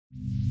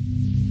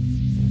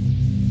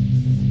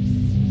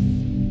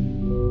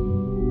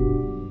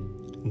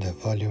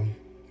Volume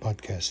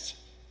Podcast.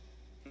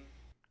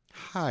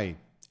 Hi,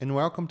 and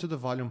welcome to the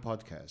Volume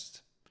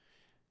Podcast.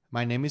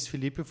 My name is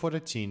Felipe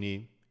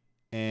Foratini,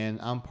 and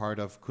I'm part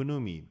of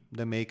Kunumi,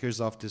 the makers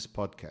of this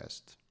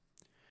podcast.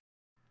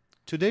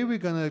 Today we're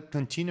going to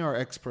continue our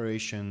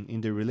exploration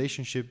in the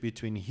relationship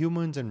between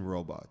humans and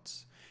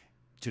robots.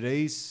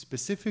 Today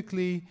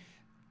specifically,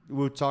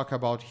 we'll talk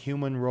about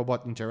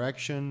human-robot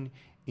interaction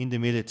in the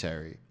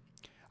military.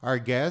 Our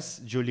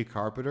guest, Julie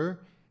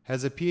Carpenter,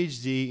 has a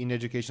Ph.D. in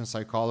education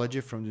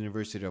psychology from the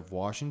University of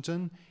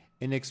Washington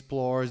and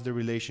explores the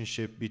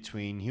relationship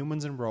between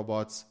humans and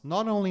robots,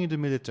 not only in the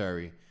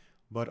military,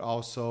 but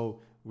also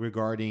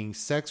regarding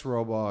sex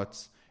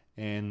robots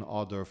and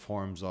other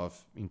forms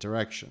of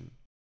interaction.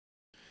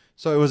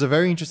 So it was a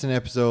very interesting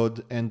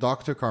episode, and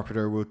Dr.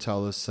 Carpenter will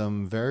tell us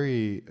some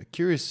very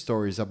curious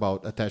stories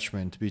about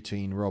attachment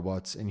between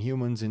robots and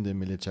humans in the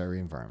military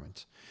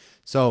environment.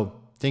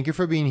 So thank you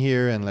for being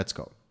here, and let's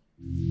go.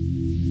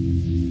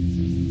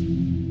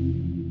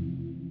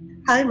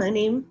 Hi, my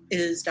name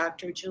is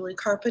Dr. Julie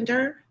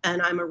Carpenter,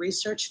 and I'm a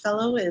research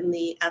fellow in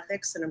the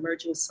Ethics and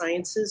Emerging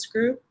Sciences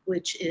group,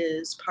 which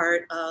is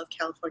part of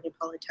California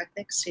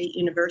Polytechnic State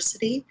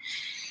University.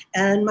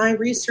 And my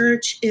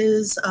research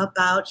is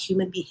about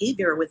human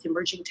behavior with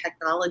emerging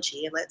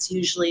technology, and that's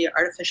usually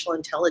artificial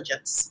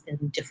intelligence in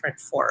different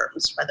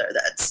forms, whether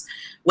that's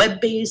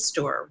web-based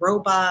or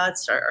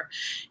robots or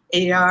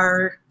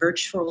AR,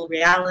 virtual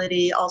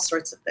reality, all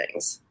sorts of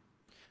things.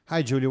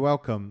 Hi, Julie.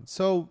 Welcome.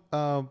 So,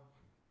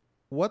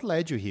 what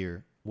led you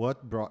here?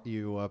 What brought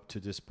you up to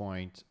this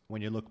point? When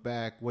you look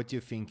back, what do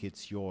you think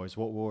it's yours?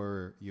 What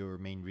were your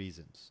main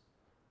reasons?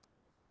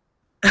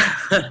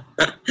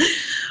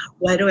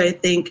 Why do I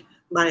think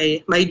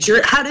my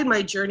journey? How did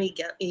my journey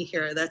get me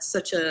here? That's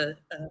such a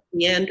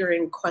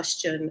meandering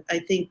question. I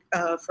think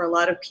for a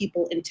lot of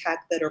people in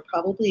tech that are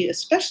probably,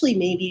 especially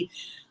maybe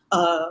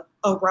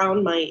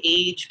around my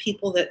age,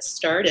 people that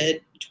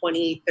started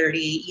 20, 30,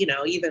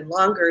 even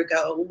longer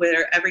ago,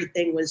 where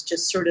everything was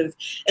just sort of,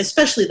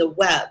 especially the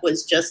web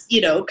was just,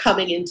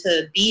 coming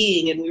into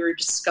being, and we were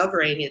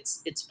discovering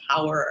its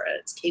power,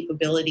 its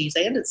capabilities,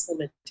 and its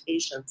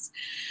limitations.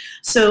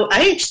 So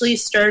I actually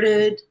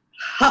started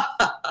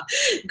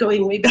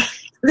going way back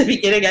to the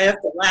beginning. I have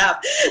to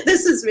laugh.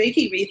 This is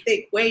making me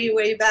think way,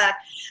 way back.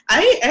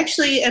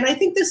 And I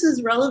think this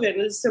is relevant,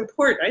 it's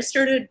important. I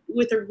started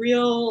with a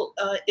real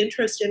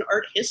interest in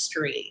art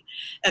history,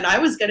 and I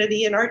was going to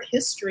be an art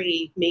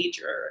history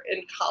major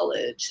in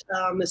college,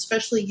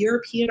 especially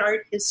European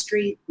art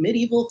history,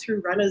 medieval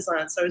through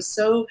Renaissance. I was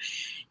so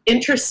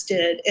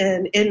interested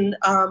in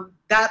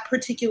that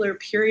particular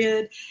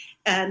period,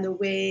 and the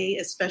way,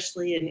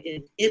 especially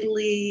in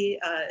Italy,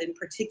 in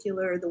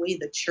particular, the way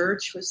the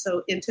church was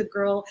so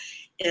integral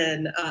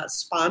in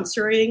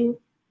sponsoring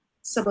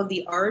some of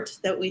the art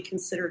that we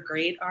consider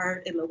great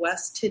art in the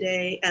West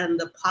today, and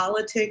the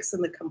politics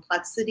and the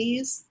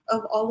complexities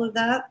of all of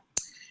that.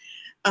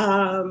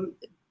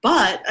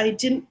 But I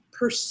didn't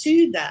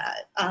pursue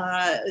that.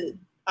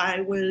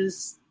 I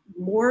was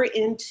more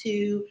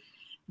into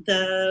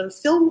the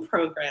film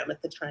program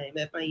at the time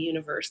at my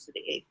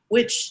university,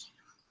 which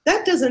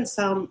that doesn't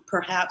sound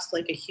perhaps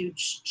like a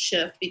huge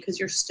shift because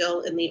you're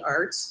still in the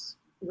arts,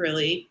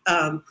 really.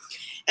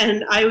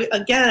 And I,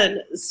 again,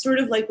 sort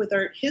of like with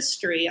art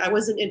history, I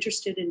wasn't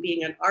interested in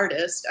being an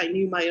artist. I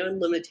knew my own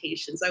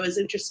limitations. I was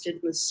interested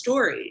in the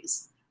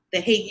stories,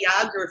 the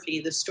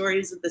hagiography, the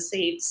stories of the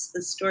saints,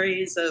 the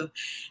stories of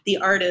the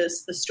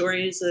artists, the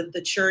stories of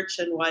the church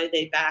and why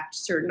they backed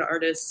certain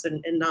artists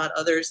and not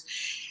others.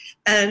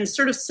 And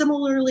sort of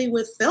similarly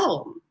with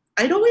film.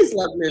 I'd always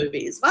loved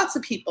movies. Lots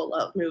of people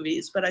love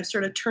movies, but I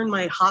sort of turned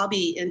my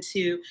hobby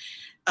into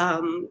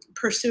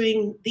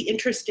pursuing the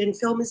interest in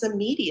film as a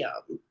medium.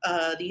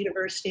 The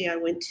university I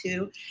went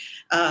to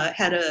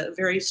had a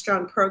very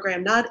strong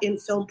program, not in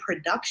film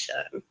production.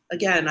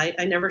 Again, I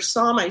never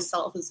saw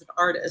myself as an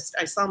artist.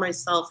 I saw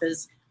myself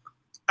as,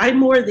 I'm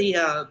more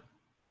the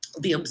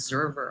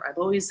observer.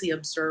 I'm always the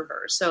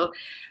observer. So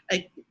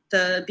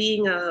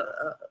being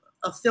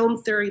a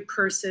film theory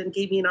person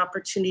gave me an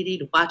opportunity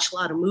to watch a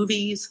lot of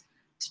movies,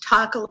 to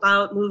talk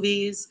about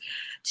movies,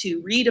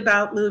 to read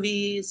about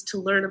movies, to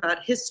learn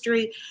about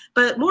history,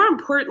 but more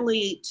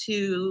importantly,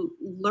 to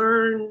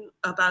learn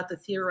about the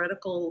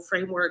theoretical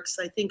frameworks,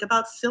 I think,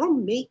 about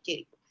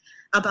filmmaking,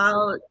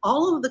 about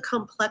all of the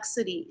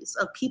complexities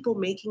of people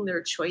making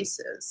their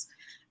choices,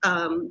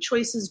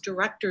 choices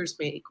directors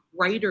make,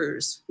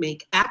 writers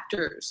make,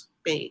 actors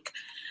make,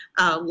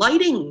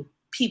 lighting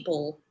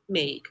people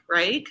make,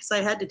 right? Because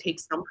I had to take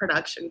some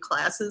production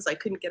classes. I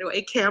couldn't get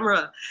away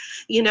camera.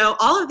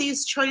 All of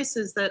these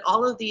choices that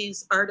all of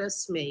these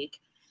artists make.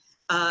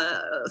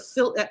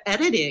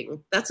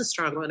 Editing, that's a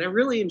strong one. I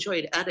really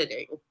enjoyed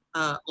editing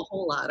a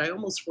whole lot. I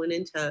almost went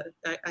into,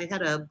 I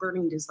had a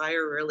burning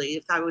desire, really,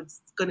 if I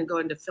was going to go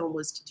into film,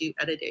 was to do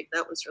editing.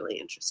 That was really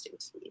interesting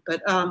to me.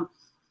 But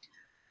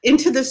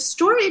into the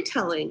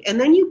storytelling, and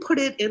then you put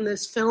it in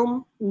this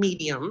film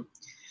medium,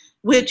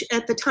 which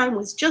at the time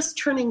was just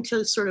turning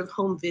to sort of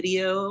home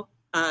video.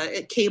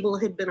 Cable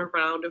had been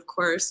around, of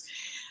course.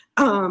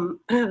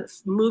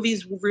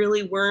 Movies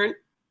really weren't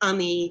on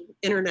the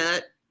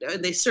internet.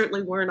 They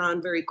certainly weren't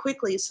on very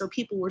quickly, so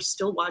people were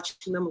still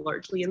watching them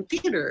largely in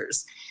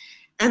theaters.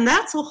 And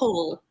that's a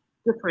whole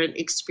different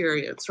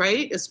experience,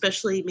 right?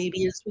 Especially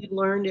maybe as we've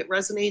learned, it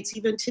resonates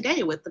even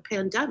today with the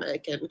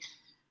pandemic and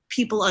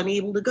people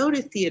unable to go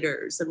to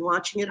theaters and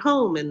watching at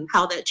home and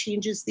how that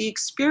changes the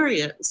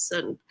experience.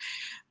 And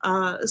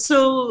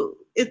so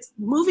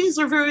movies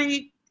are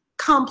very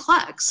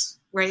complex,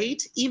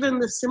 right? Even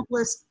the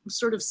simplest,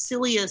 sort of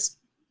silliest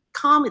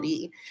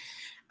comedy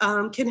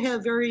can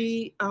have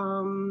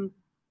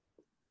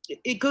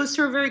it goes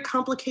through a very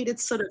complicated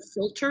set of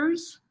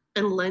filters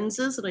and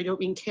lenses, and I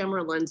don't mean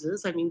camera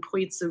lenses, I mean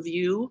points of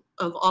view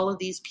of all of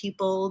these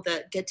people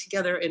that get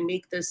together and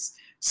make this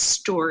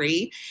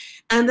story,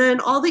 and then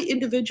all the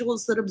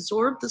individuals that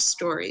absorb the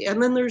story.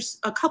 And then there's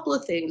a couple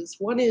of things.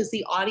 One is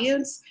the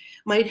audience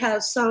might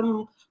have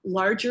some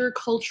larger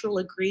cultural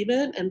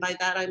agreement, and by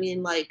that I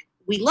mean like,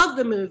 we love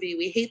the movie,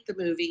 we hate the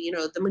movie, you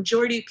know, the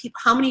majority of people,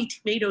 how many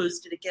tomatoes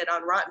did it get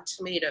on Rotten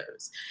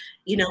Tomatoes?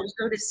 You know, we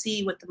go to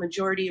see what the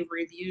majority of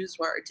reviews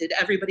were. Did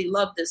everybody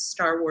love this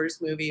Star Wars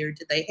movie or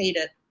did they hate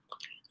it?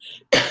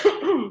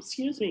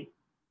 Excuse me.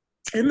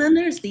 And then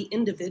there's the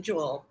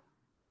individual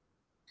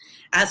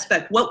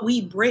aspect, what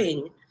we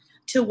bring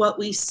to what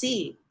we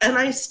see. And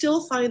I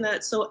still find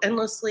that so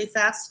endlessly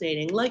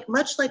fascinating, like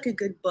much like a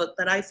good book,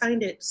 but I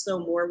find it so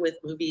more with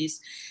movies,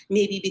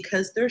 maybe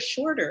because they're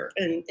shorter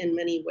in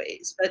many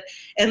ways,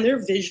 and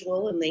they're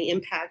visual and they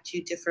impact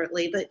you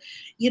differently. But,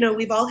 you know,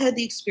 we've all had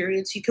the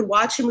experience. You can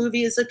watch a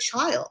movie as a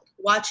child,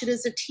 watch it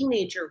as a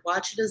teenager,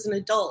 watch it as an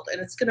adult,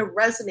 and it's going to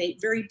resonate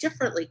very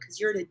differently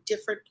because you're at a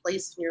different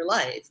place in your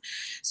life.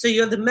 So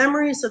you have the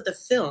memories of the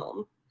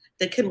film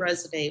that can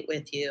resonate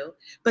with you,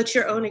 but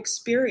your own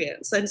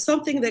experience. And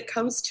something that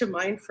comes to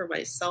mind for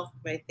myself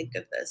when I think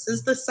of this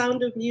is The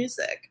Sound of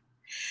Music.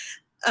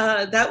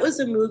 That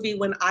was a movie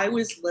when I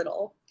was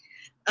little.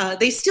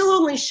 They still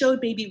only showed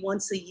maybe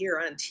once a year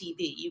on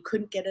TV. You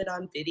couldn't get it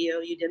on video.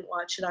 You didn't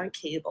watch it on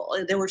cable.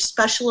 There were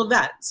special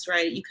events,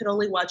 right? You could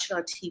only watch it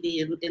on TV.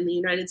 In the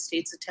United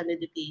States, it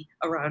tended to be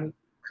around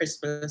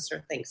Christmas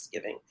or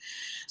Thanksgiving.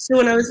 So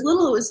when I was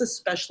little, it was a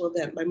special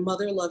event. My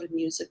mother loved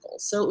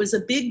musicals, so it was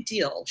a big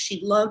deal.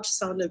 She loved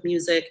Sound of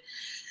Music.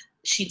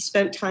 She'd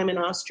spent time in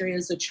Austria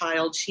as a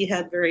child. She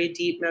had very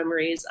deep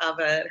memories of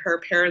it. Her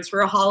parents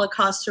were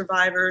Holocaust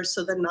survivors,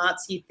 so the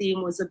Nazi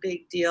theme was a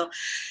big deal.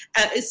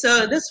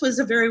 So this was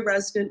a very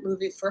resonant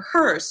movie for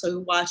her. So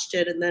we watched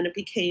it, and then it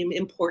became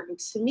important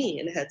to me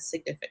and had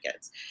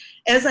significance.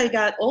 As I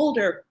got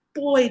older,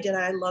 boy, did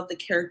I love the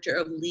character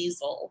of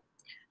Liesel,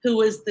 who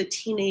was the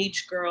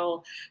teenage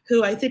girl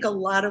who I think a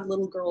lot of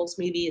little girls,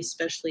 maybe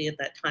especially at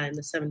that time,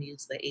 the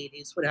 70s, the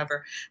 80s,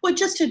 whatever, would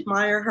just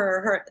admire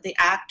her. The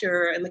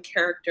actor and the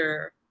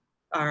character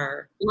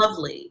are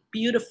lovely,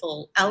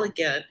 beautiful,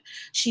 elegant.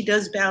 She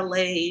does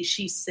ballet,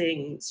 she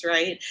sings,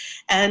 right?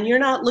 And you're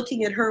not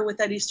looking at her with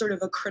any sort of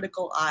a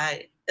critical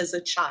eye as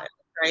a child,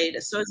 right?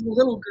 So as a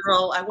little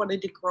girl, I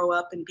wanted to grow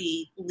up and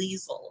be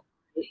Liesel.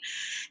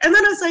 And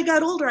then as I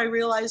got older, I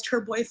realized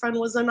her boyfriend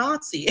was a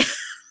Nazi.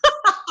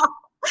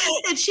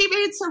 And she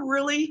made some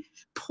really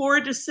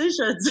poor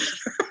decisions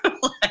in her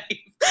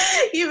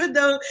life, even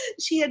though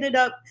she ended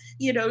up,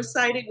 you know,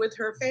 siding with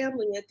her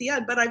family at the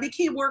end. But I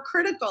became more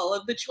critical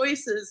of the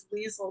choices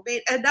Liesel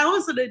made. And now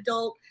as an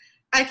adult,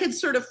 I can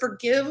sort of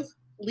forgive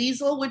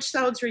Liesel, which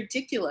sounds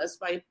ridiculous.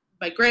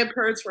 My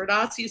grandparents were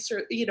Nazis,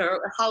 or, you know,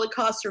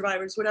 Holocaust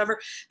survivors, whatever.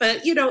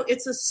 But, you know,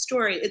 it's a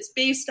story. It's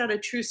based on a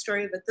true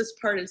story, but this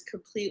part is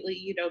completely,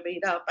 you know,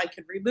 made up. I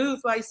can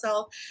remove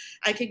myself.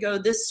 I can go,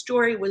 this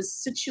story was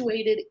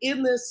situated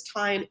in this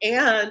time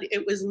and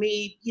it was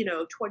made, you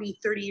know, 20,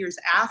 30 years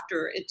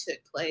after it took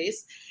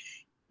place,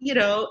 you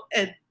know,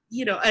 and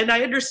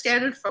I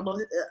understand it from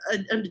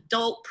an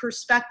adult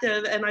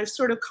perspective, and I've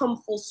sort of come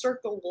full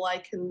circle. Well, I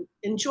can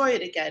enjoy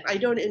it again. I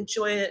don't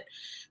enjoy it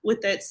with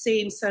that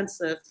same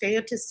sense of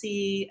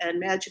fantasy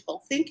and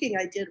magical thinking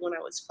I did when I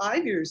was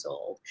 5 years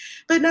old.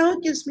 But now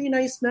it gives me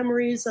nice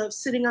memories of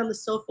sitting on the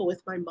sofa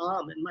with my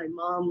mom and my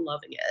mom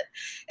loving it,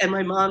 and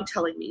my mom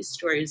telling me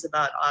stories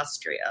about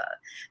Austria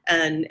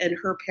and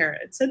her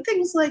parents and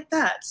things like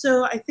that.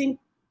 So I think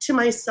to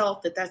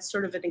myself that that's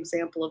sort of an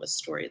example of a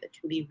story that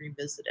can be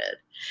revisited.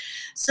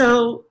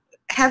 So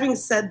having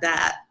said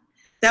that,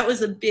 that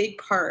was a big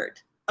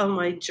part of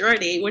my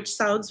journey, which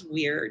sounds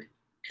weird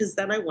because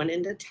then I went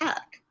into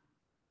tech.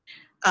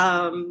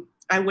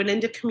 I went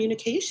into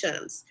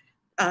communications.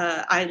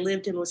 I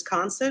lived in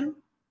Wisconsin,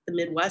 the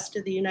Midwest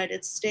of the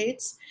United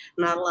States.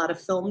 Not a lot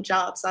of film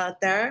jobs out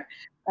there.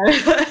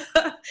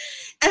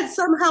 And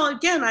somehow,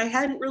 again, I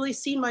hadn't really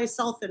seen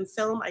myself in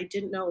film. I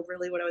didn't know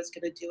really what I was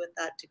going to do with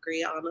that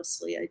degree.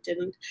 Honestly, I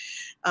didn't.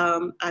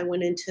 I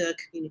went into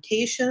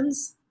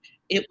communications.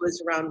 It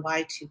was around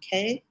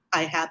Y2K.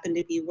 I happened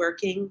to be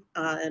working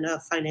in a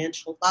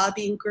financial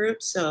lobbying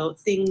group, so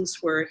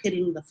things were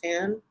hitting the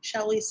fan,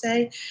 shall we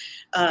say,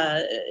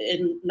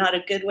 in not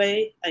a good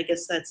way. I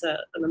guess that's an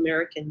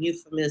American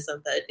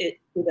euphemism, but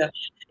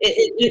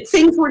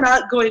things were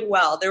not going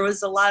well. There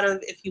was a lot of,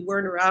 if you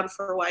weren't around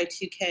for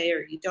Y2K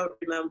or you don't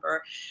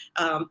remember,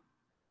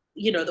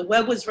 the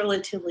web was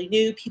relatively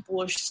new. People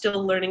were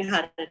still learning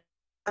how to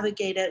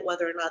navigate it,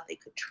 whether or not they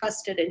could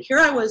trust it. And here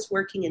I was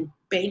working in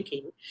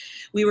banking.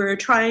 We were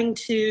trying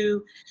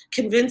to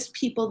convince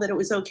people that it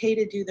was okay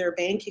to do their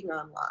banking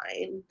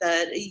online,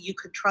 that you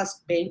could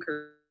trust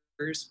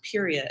bankers,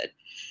 period.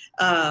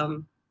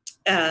 And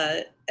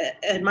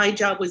my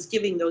job was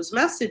giving those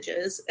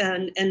messages,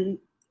 and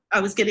I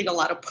was getting a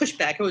lot of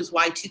pushback. It was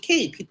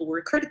Y2K. People were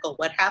critical.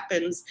 What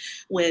happens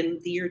when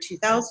the year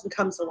 2000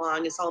 comes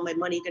along? Is all my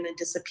money going to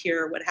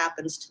disappear? What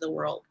happens to the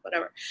world?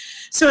 Whatever.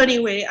 So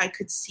anyway, I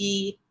could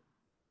see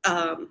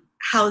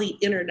how the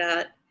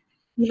internet,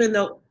 even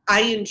though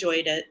I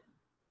enjoyed it,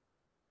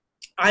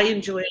 I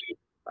enjoyed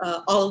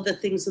all of the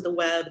things of the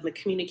web and the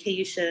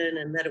communication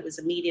and that it was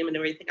a medium and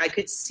everything. I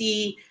could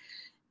see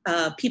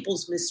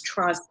people's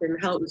mistrust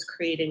and how it was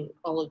creating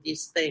all of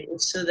these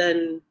things. So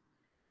then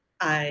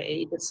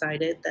I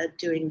decided that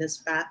doing this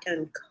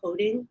back-end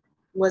coding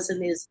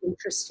wasn't as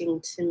interesting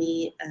to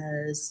me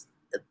as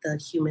the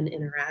human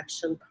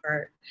interaction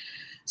part.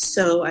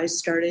 So I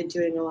started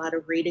doing a lot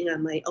of reading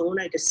on my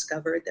own. I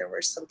discovered there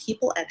were some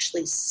people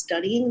actually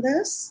studying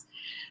this,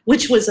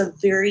 which was a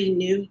very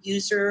new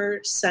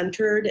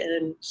user-centered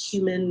and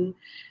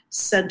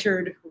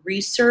human-centered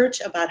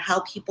research about how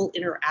people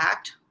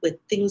interact with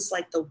things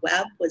like the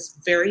web was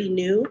very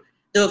new.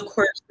 Though, of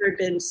course, there had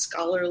been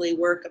scholarly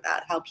work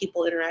about how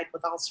people interact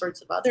with all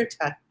sorts of other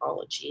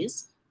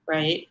technologies,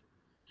 right?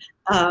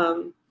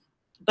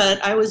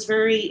 But I was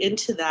very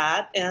into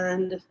that.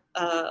 And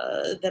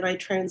then I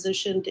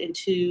transitioned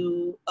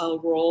into a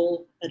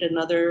role at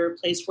another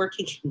place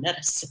working in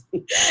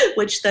medicine,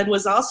 which then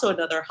was also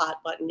another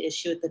hot button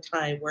issue at the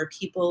time, where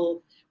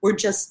people were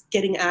just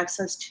getting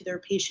access to their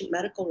patient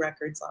medical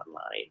records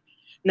online.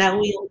 Now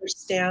we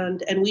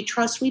understand and we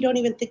trust. We don't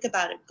even think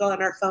about it. Go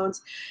on our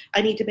phones.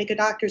 I need to make a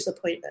doctor's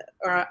appointment,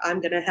 or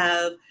I'm going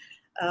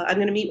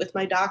to meet with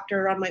my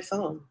doctor on my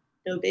phone.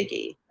 No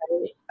biggie.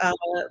 Right?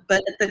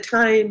 But at the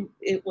time,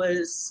 it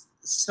was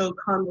so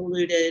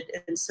convoluted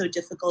and so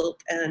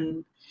difficult,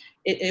 and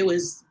it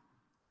was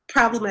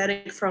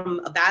problematic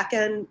from a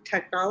back-end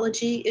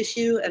technology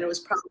issue, and it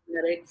was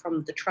problematic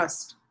from the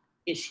trust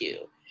issue.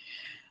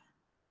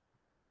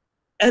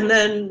 And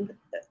then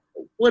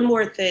one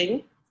more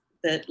thing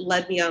that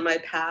led me on my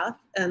path,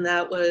 and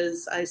that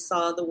was I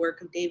saw the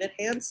work of David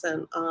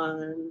Hanson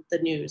on the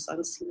news, on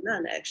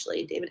CNN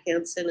actually. David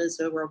Hanson is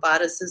a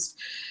roboticist,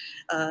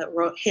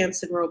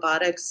 Hanson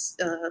Robotics.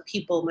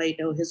 People might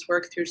know his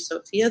work through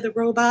Sophia the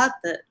robot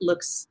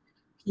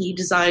he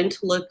designed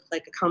to look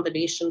like a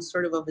combination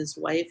sort of his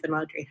wife and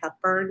Audrey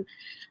Hepburn.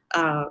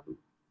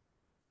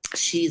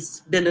 She's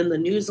been in the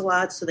news a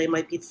lot, so they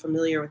might be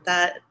familiar with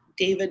that.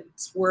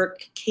 David's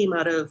work came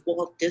out of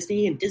Walt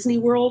Disney and Disney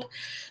World.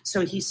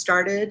 So he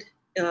started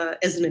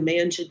as an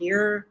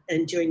imagineer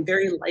and doing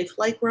very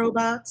lifelike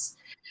robots.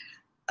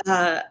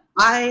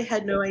 I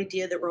had no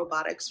idea that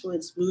robotics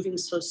was moving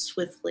so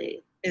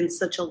swiftly in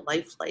such a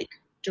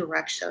lifelike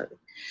direction,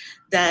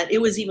 that it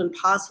was even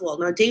possible.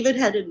 Now, David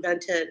had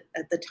invented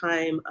at the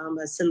time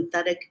a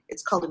synthetic,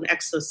 it's called an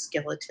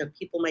exoskeleton.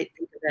 People might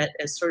think of it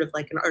as sort of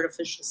like an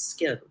artificial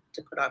skin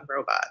to put on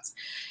robots,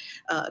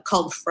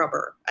 called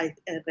Frubber.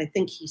 And I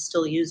think he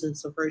still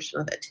uses a version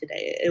of it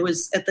today.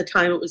 At the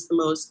time, it was the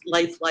most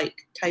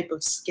lifelike type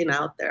of skin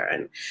out there.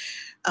 And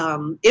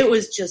it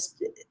was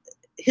just,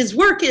 his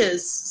work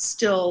is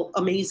still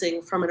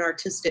amazing from an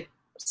artistic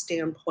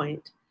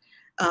standpoint.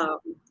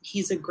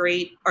 He's a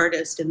great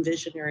artist and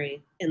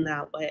visionary in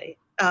that way.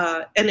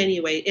 And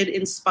anyway, it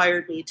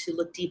inspired me to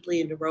look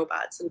deeply into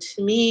robots. And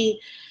to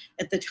me,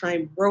 at the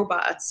time,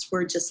 robots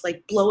were just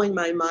like blowing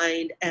my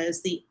mind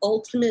as the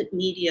ultimate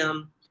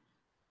medium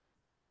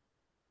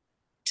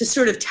to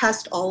sort of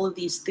test all of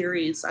these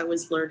theories I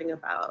was learning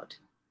about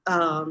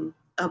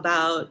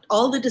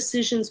all the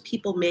decisions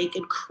people make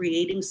in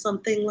creating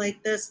something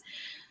like this.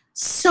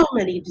 So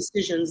many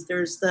decisions.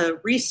 There's the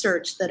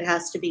research that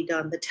has to be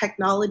done, the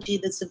technology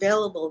that's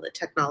available, the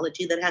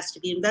technology that has to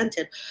be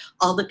invented,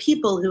 all the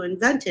people who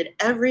invented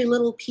every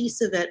little piece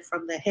of it,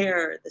 from the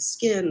hair, the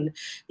skin,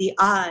 the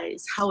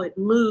eyes, how it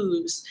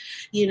moves.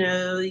 You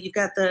know, you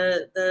got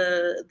the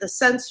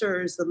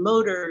sensors, the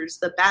motors,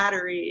 the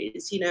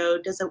batteries,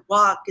 does it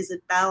walk? Is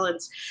it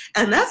balanced?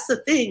 And that's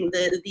the thing,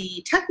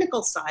 the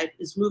technical side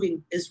is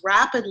moving as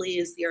rapidly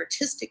as the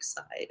artistic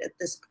side at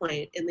this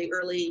point in the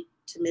early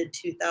to mid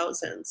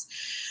 2000s.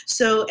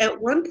 So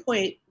at one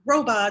point,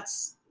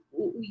 robots,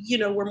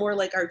 were more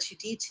like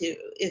R2-D2.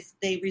 If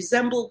they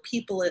resemble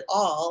people at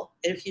all,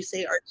 if you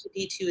say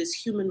R2-D2 is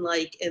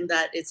human-like in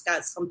that it's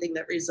got something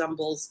that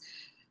resembles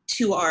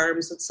two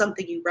arms, it's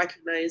something you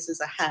recognize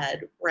as a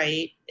head,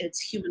 right? It's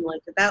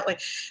human-like that way.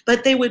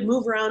 But they would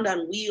move around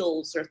on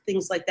wheels or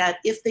things like that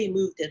if they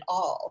moved at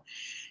all.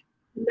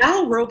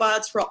 now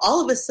robots were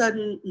all of a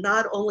sudden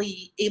not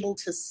only able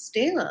to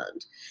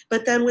stand,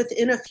 but then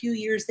within a few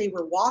years they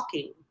were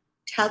walking,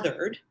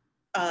 tethered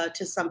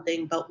to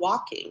something, but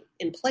walking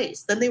in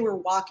place. Then they were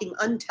walking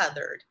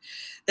untethered.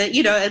 That,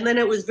 you know, and then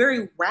it was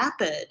very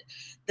rapid.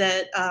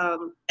 That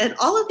and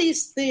all of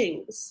these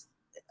things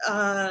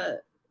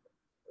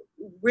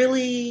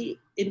really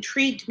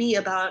intrigued me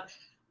about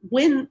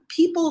when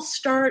people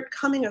start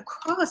coming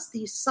across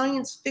these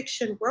science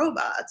fiction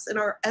robots in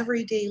our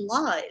everyday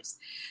lives.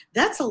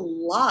 That's a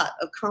lot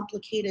of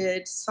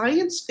complicated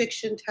science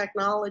fiction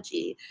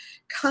technology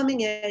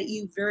coming at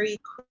you very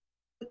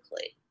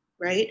quickly,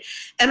 right?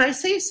 And I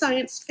say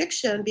science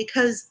fiction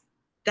because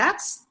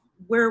that's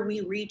where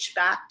we reach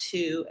back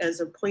to as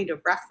a point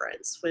of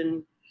reference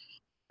when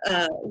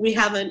we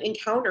haven't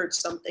encountered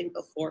something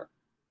before.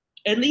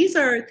 And these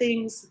are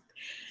things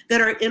that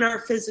are in our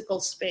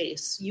physical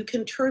space. You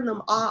can turn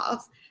them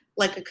off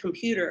like a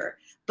computer,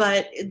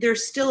 but they're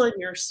still in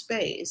your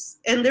space.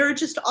 And there are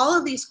just all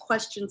of these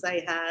questions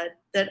I had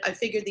that I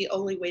figured the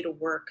only way to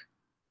work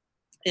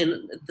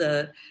in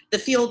the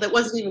field that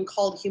wasn't even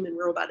called human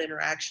robot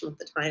interaction at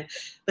the time,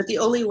 but the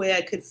only way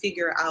I could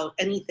figure out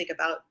anything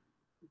about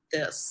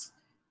this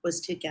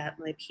was to get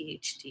my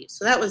PhD.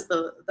 So that was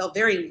the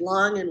very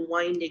long and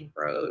winding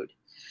road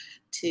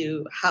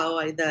to how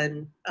I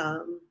then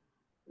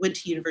went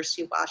to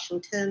University of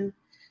Washington,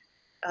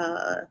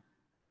 I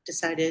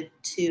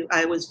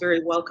was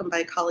very welcomed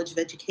by College of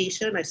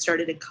Education. I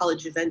started in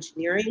College of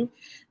Engineering,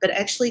 but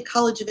actually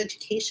College of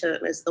Education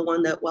is the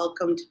one that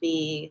welcomed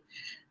me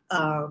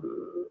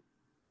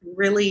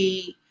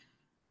really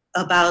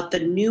about the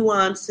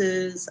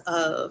nuances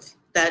of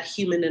that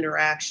human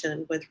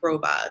interaction with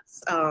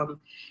robots,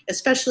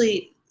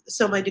 especially,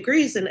 so my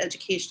degree is in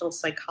educational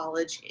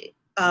psychology,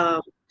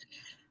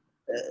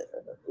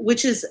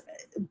 which is,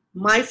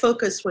 my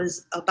focus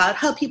was about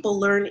how people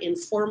learn in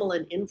formal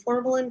and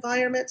informal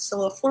environments.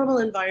 So a formal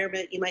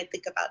environment you might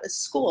think about as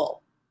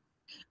school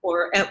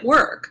or at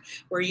work,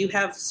 where you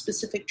have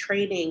specific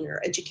training or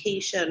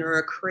education or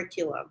a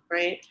curriculum,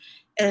 right?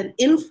 And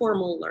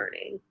informal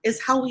learning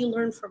is how we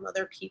learn from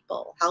other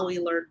people, how we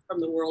learn from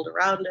the world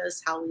around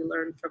us, how we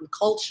learn from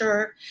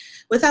culture,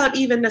 without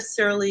even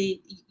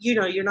necessarily, you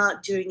know, you're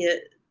not doing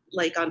it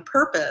like on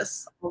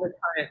purpose all the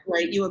time,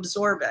 right? You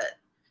absorb it.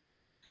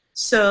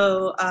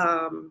 So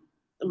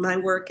my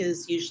work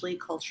is usually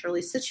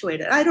culturally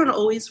situated. I don't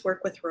always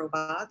work with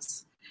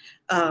robots,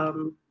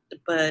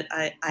 but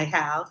I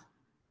have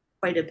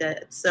quite a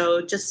bit.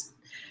 So just,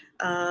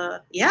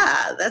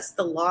 yeah, that's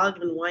the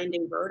long and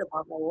winding road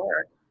about my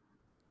work.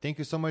 Thank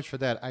you so much for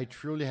that. I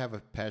truly have a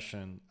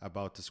passion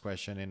about this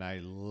question, and I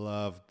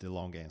love the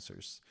long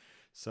answers.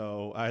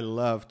 So I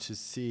love to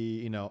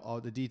see, you know, all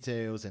the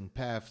details and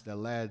paths that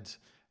led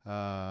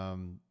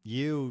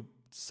you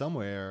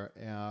somewhere,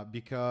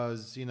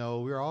 because, you know,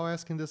 we're all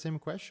asking the same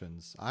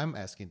questions. I'm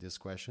asking these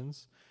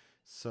questions.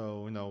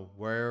 So, you know,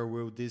 where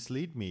will this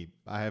lead me?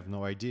 I have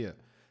no idea.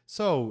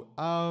 So,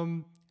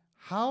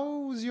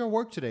 how's your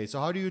work today? So,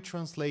 how do you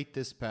translate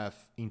this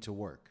path into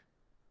work?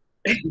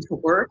 To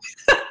work?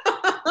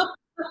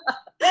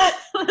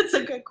 That's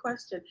a good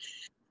question.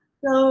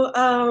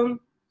 So,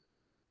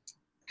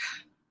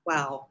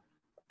 wow.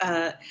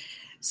 Uh,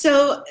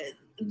 so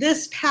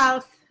this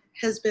path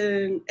has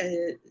been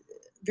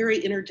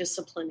very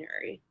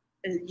interdisciplinary,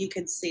 as you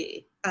can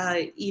see,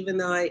 even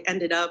though I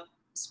ended up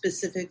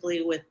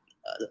specifically with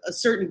a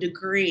certain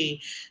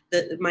degree,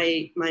 that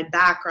my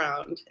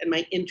background and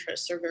my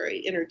interests are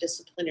very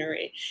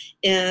interdisciplinary.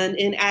 And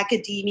in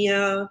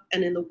academia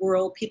and in the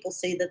world, people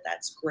say that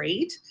that's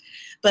great.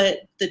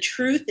 But the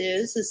truth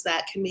is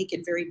that can make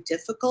it very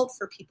difficult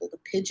for people to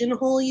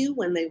pigeonhole you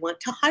when they want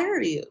to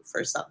hire you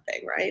for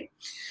something, right?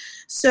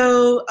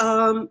 So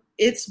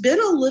it's been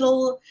a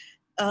little,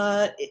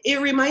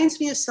 it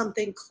reminds me of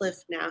something Cliff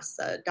Nass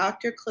said.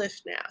 Dr.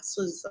 Cliff Nass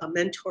was a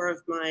mentor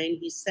of mine.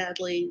 He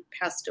sadly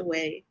passed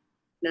away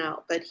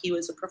now, but he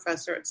was a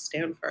professor at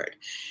Stanford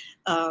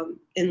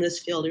in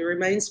this field. It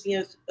reminds me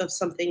of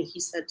something he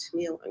said to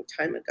me a long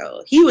time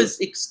ago. He was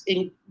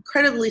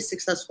incredibly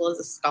successful as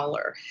a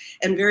scholar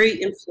and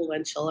very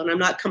influential. And I'm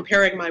not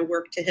comparing my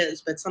work to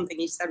his, but something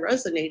he said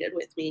resonated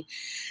with me.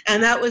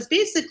 And that was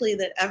basically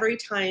that every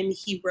time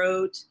he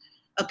wrote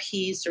a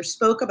piece or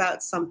spoke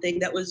about something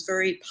that was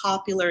very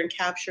popular and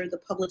captured the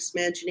public's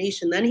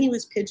imagination, then he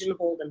was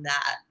pigeonholed in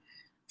that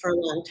for a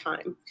long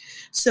time.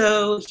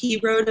 So he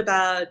wrote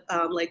about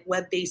like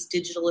web-based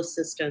digital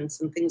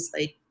assistants and things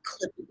like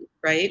Clippy,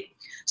 right?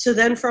 So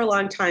then for a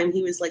long time,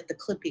 he was like the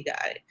Clippy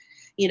guy.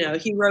 You know,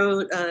 he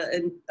wrote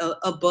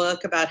a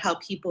book about how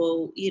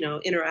people, you know,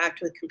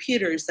 interact with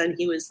computers. Then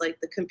he was like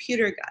the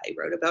computer guy. He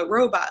wrote about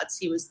robots.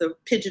 He was the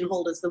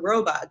pigeonholed as the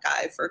robot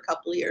guy for a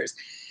couple of years.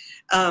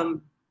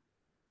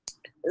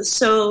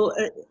 So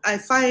I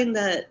find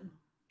that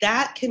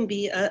can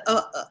be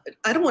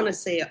I don't want to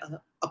say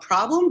a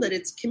problem, but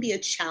it can be a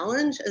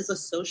challenge as a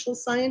social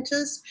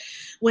scientist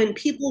when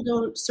people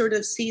don't sort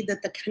of see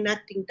that the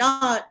connecting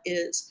dot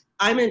is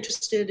I'm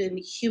interested in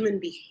human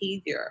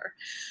behavior.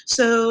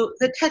 So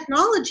the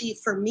technology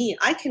for me,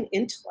 I can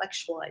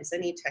intellectualize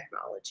any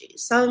technology.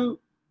 Some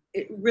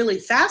it really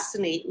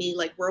fascinate me,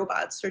 like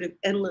robots sort of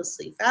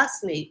endlessly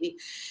fascinate me,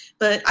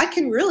 but I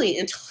can really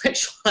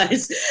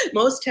intellectualize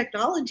most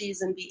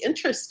technologies and be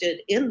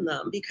interested in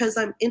them because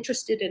I'm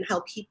interested in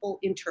how people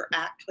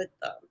interact with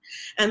them.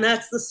 And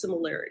that's the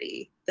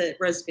similarity that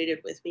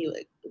resonated with me,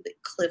 like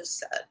that Cliff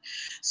said.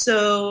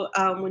 So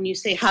when you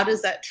say, how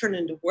does that turn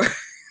into work?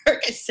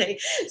 I say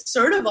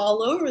sort of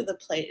all over the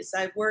place.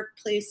 I've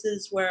worked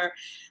places where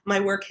my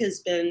work has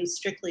been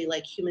strictly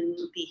like human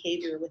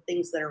behavior with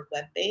things that are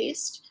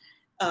web-based,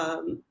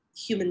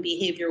 human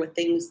behavior with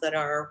things that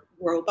are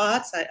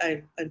robots.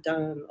 I've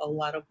done a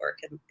lot of work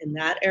in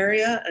that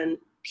area, and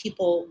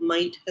people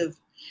might have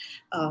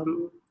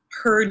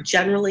heard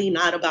generally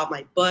not about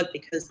my book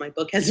because my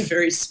book has a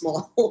very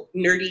small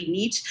nerdy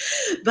niche,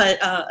 but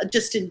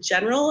just in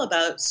general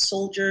about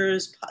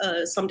soldiers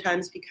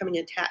sometimes becoming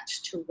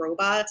attached to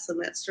robots,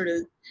 and that's sort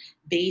of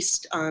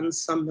based on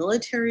some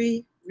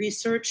military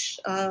research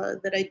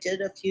that I did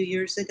a few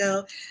years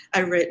ago.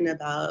 I've written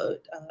about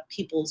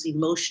people's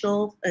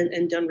emotional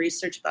and done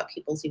research about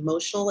people's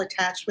emotional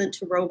attachment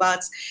to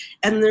robots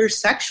and their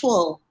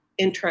sexual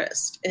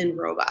interest in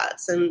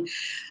robots, and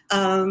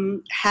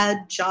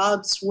had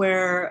jobs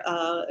where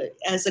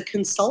as a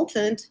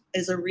consultant,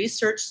 as a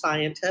research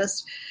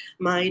scientist,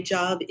 my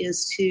job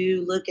is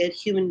to look at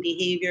human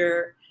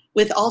behavior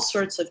with all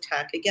sorts of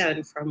tech,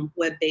 again, from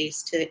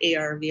web-based to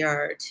AR,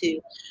 VR to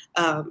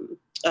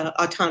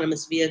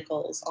autonomous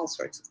vehicles, all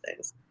sorts of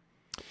things.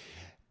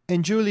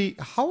 And Julie,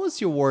 how was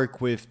your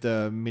work with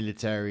the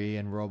military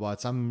and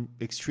robots? I'm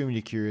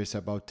extremely curious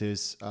about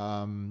this.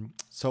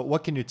 So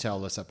what can you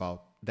tell us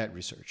about that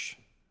research?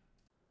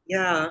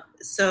 Yeah,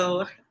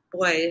 so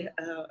boy,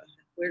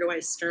 where do I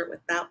start with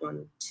that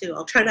one too?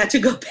 I'll try not to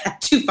go back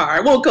too far.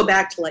 I won't go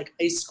back to like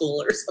high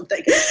school or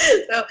something.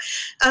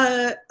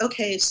 So,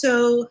 okay,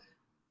 so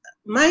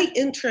my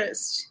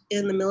interest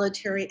in the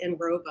military and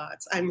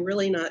robots, I'm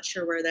really not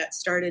sure where that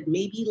started.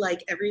 Maybe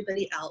like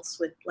everybody else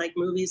with like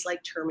movies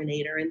like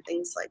Terminator and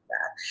things like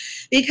that.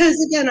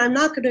 Because again, I'm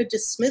not going to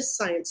dismiss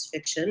science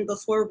fiction.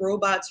 Before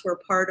robots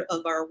were part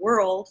of our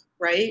world,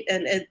 right?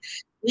 And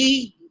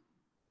we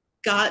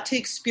got to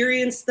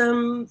experience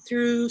them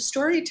through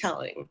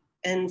storytelling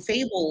and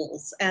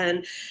fables.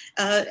 And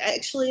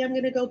actually, I'm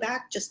going to go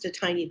back just a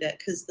tiny bit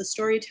because the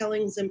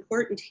storytelling is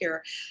important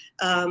here.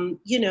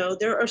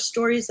 There are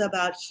stories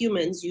about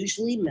humans,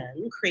 usually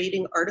men,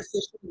 creating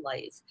artificial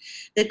life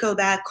that go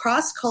back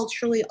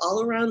cross-culturally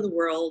all around the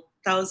world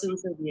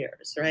thousands of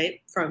years,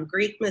 right? From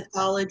Greek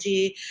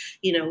mythology,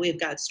 we've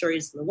got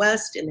stories in the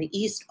West, in the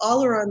East,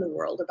 all around the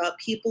world about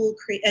people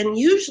and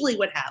usually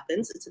what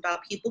happens, it's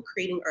about people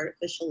creating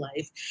artificial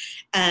life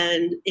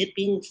and it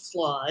being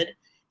flawed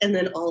and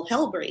then all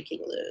hell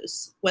breaking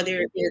loose,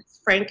 whether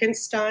it's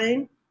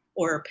Frankenstein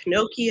or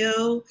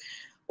Pinocchio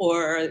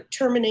or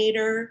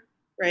Terminator,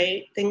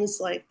 right? Things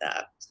like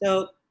that.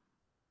 So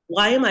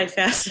why am I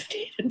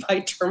fascinated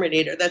by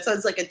Terminator? That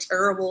sounds like a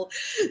terrible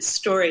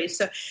story.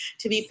 So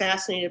to be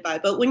fascinated by,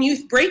 but when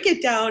you break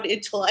it down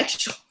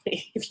intellectually,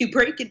 if you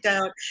break it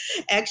down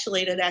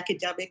actually in an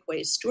academic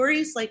way,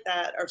 stories like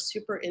that are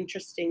super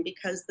interesting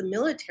because the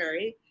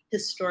military,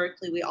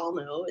 historically, we all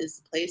know, is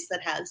the place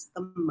that has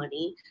the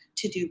money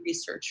to do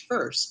research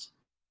first.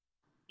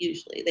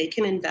 Usually they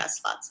can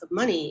invest lots of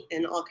money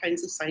in all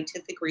kinds of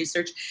scientific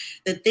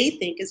research that they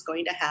think is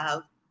going to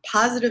have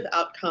positive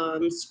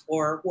outcomes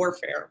for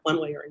warfare,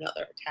 one way or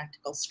another,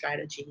 tactical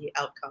strategy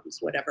outcomes,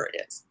 whatever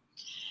it is.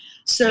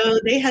 So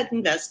they had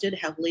invested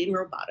heavily in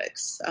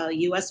robotics.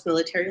 U.S.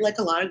 military, like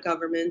a lot of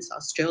governments,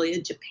 Australia,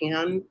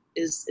 Japan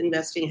is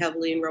investing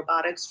heavily in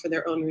robotics for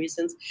their own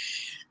reasons.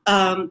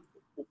 And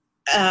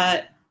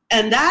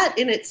that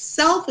in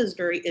itself is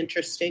very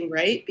interesting,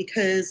 right?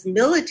 Because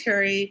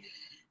military,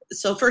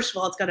 so first of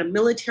all, it's got a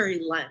military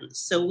lens.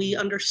 So we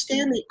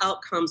understand the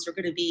outcomes are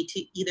going to be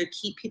to either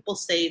keep people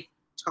safe,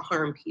 to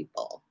harm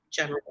people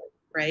generally,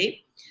 right?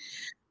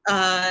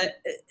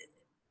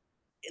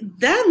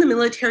 Then the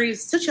military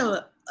is such an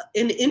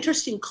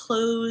interesting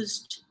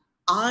closed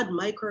odd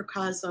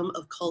microcosm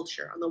of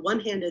culture. On the one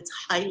hand, it's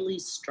highly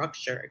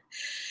structured.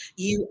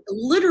 You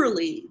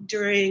literally,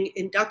 during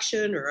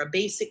induction or a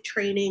basic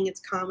training, it's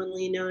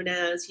commonly known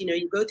as,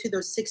 you go through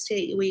those 6 to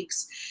 8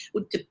 weeks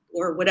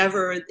or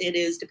whatever it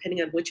is,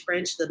 depending on which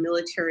branch of the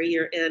military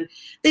you're in.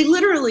 They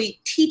literally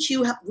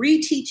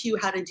reteach you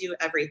how to do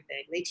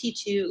everything. They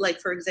teach you, like,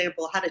 for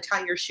example, how to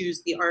tie your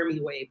shoes the Army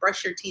way,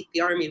 brush your teeth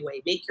the Army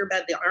way, make your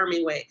bed the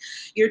Army way.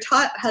 You're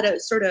taught how to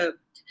sort of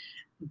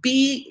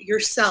be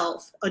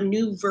yourself, a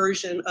new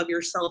version of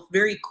yourself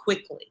very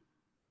quickly,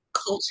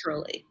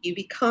 culturally. You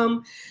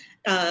become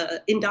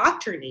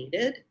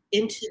indoctrinated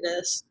into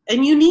this,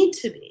 and you need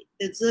to be.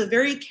 It's a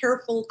very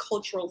careful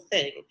cultural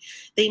thing.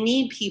 They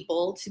need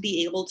people to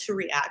be able to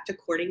react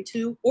according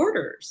to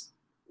orders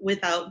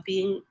without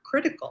being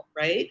critical,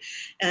 right?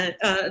 And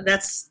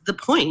that's the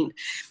point.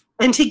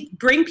 and to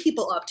bring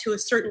people up to a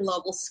certain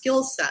level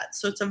skill set.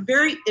 So it's a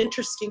very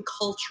interesting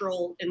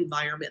cultural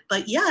environment,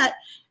 but yet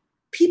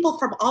people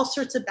from all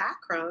sorts of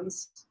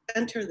backgrounds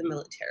enter the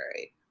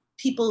military.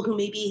 People who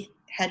maybe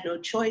had no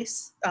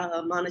choice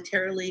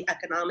monetarily,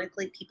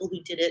 economically, people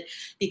who did it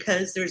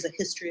because there's a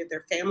history of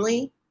their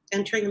family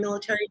entering the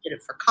military, did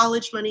it for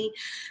college money,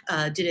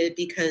 did it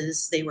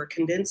because they were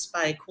convinced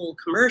by a cool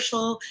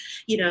commercial,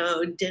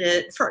 did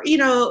it for,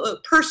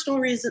 personal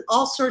reason,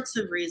 all sorts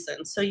of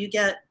reasons. So you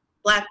get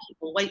Black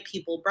people, white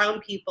people,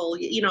 brown people,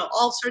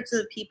 all sorts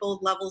of people,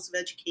 levels of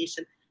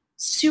education.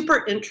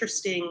 Super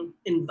interesting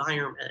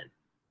environment,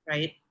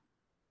 right?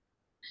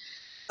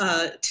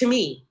 To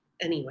me,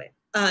 anyway.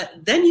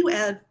 Then you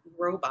add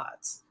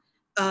robots.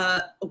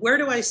 Where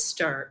do I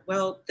start?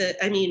 Well,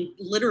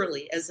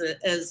 literally,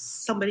 as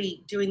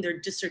somebody doing their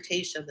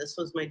dissertation, this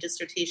was my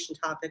dissertation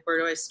topic. Where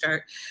do I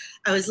start?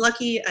 I was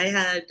lucky. I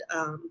had,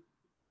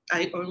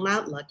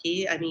 not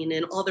lucky.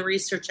 In all the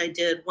research I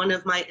did, one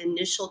of my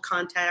initial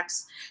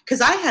contacts,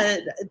 because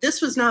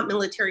this was not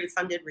military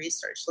funded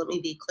research. Let me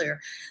be clear.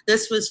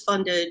 This was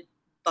funded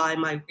by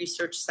my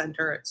research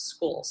center at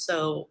school.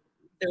 So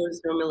there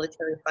was no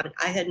military funding.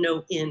 I had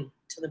no in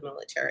to the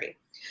military.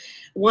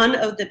 One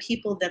of the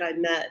people that I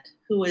met,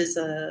 who was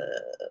a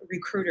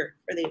recruiter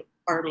for the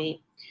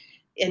Army,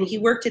 and he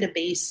worked at a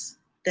base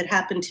that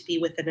happened to be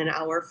within an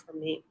hour from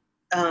me.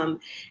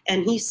 And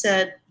he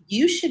said,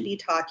 you should be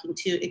talking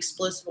to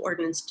explosive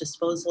ordnance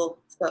disposal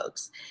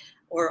folks,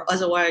 or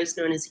otherwise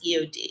known as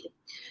EOD,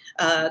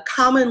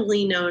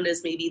 commonly known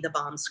as maybe the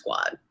bomb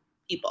squad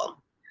people.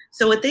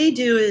 So what they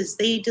do is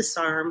they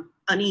disarm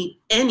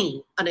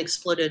any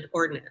unexploded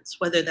ordnance,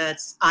 whether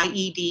that's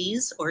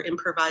IEDs or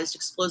improvised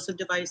explosive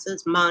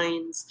devices,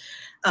 mines,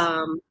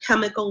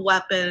 chemical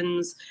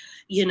weapons,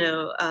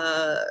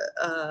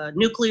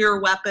 nuclear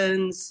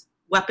weapons,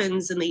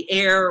 weapons in the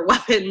air,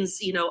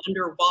 weapons,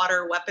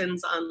 underwater,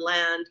 weapons on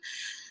land.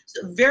 It's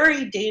a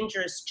very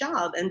dangerous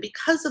job. And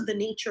because of the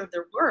nature of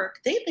their work,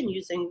 they've been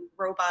using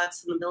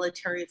robots in the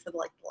military for the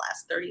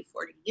last 30,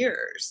 40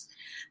 years.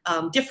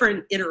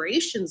 Different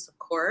iterations, of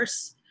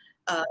course,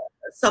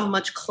 some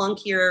much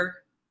clunkier.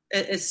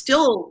 It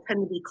still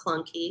tend to be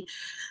clunky.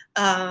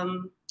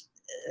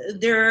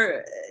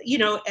 They're,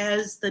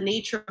 as the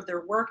nature of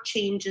their work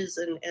changes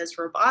and as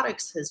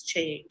robotics has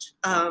changed.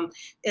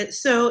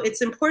 So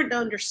it's important to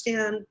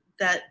understand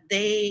that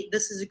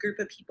this is a group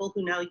of people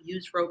who now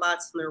use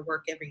robots in their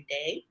work every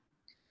day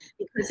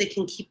because it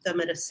can keep them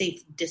at a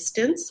safe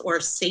distance or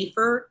a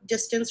safer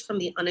distance from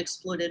the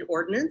unexploded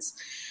ordnance.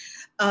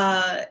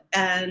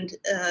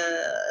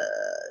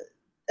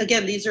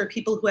 Again, these are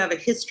people who have a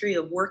history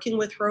of working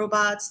with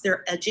robots.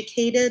 They're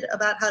educated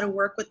about how to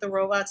work with the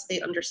robots. They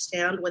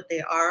understand what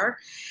they are.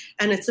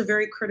 And it's a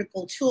very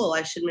critical tool.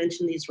 I should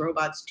mention these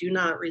robots do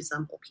not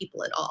resemble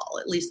people at all,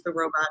 at least the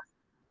robots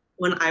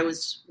when I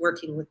was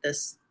working with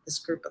this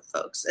group of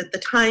folks. At the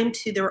time,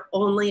 too, there were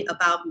only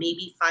about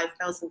maybe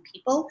 5,000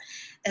 people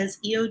as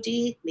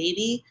EOD,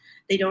 maybe.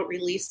 They don't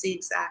release the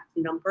exact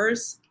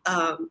numbers.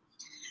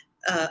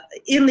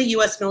 In the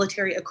U.S.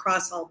 military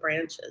across all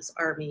branches,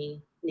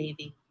 Army,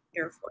 Navy,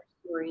 Air Force,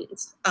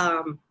 Marines.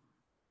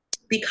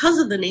 Because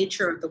of the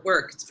nature of the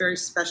work, it's very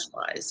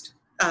specialized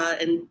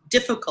and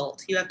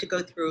difficult. You have to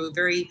go through a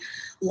very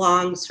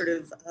long sort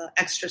of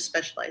extra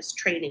specialized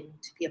training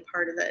to be a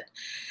part of it.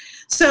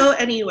 So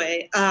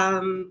anyway,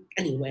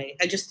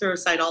 I just throw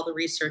aside all the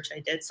research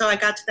I did. So I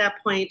got to that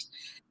point,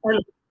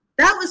 and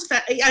that was,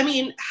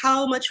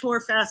 how much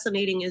more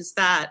fascinating is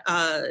that?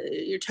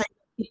 You're talking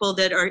people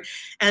that are,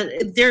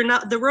 and they're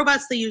not, the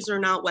robots they use are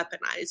not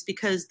weaponized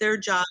because their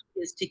job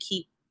is to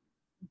keep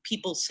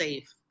people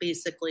safe,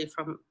 basically,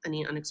 from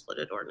any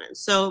unexploded ordnance.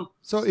 So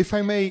if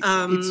I may,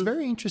 it's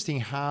very interesting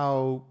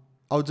how,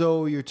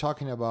 although you're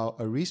talking about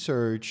a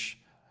research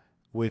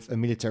with a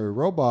military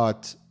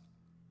robot,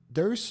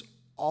 there's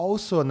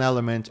also an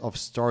element of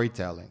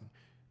storytelling,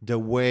 the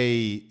way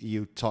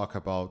you talk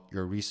about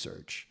your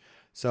research.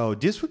 So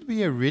this would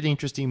be a really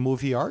interesting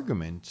movie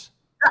argument.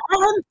 I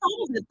hadn't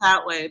thought of it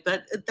that way,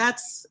 but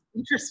that's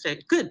interesting.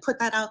 Good, put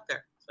that out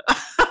there.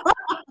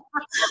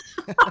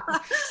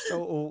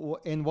 So,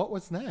 and what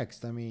was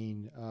next?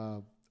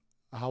 How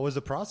was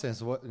the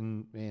process?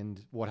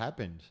 And what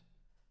happened?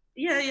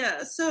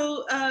 Yeah.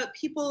 So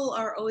people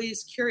are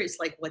always curious,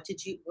 like, what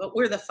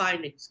were the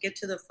findings? Get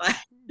to the findings.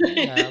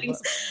 Yeah,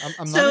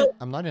 but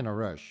I'm not in a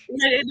rush.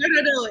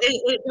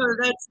 No.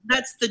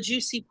 That's the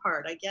juicy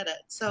part. I get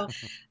it. So,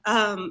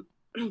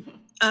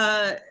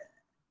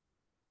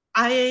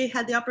 I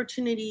had the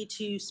opportunity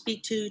to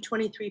speak to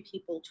 23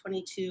 people,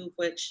 22 of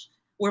which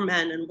were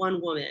men and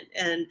one woman.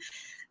 And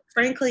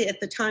frankly, at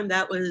the time,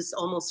 that was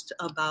almost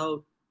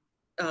about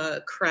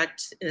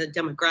correct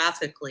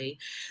demographically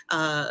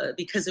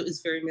because it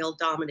was very male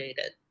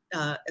dominated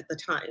at the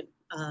time.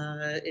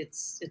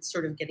 It's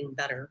sort of getting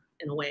better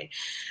in a way.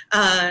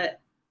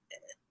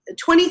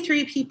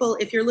 23 people,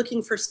 if you're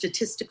looking for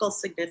statistical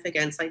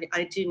significance,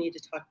 I do need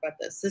to talk about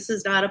this. This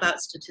is not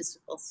about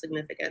statistical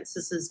significance.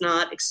 This is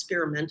not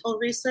experimental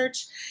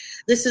research.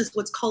 This is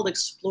what's called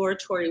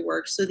exploratory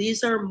work. So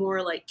these are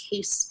more like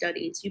case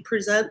studies. You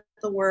present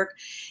the work.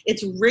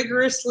 It's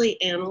rigorously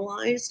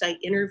analyzed. I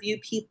interview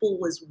people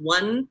was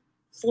one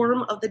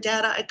form of the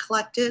data I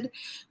collected,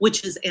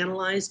 which is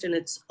analyzed in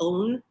its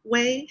own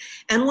way.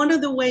 And one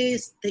of the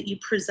ways that you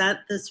present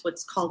this,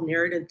 what's called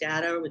narrative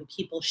data, when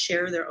people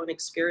share their own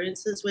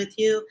experiences with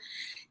you,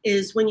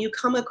 is when you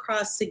come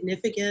across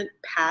significant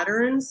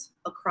patterns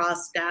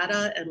across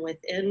data and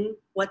within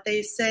what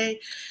they say,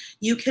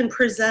 you can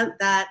present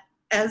that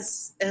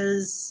as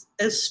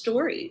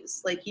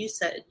stories. Like you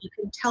said, you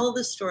can tell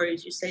the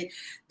stories. You say,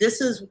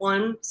 this is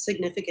one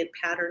significant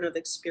pattern of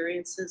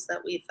experiences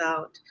that we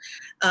found.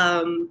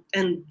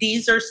 And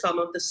these are some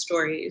of the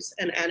stories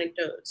and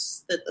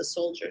anecdotes that the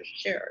soldiers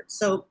shared.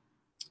 So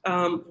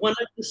one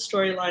of the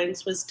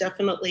storylines was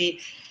definitely,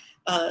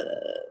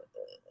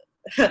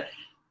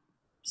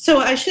 so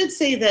I should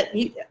say that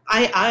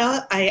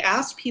I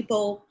asked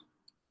people,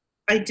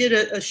 I did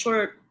a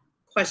short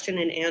question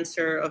and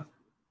answer of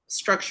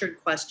structured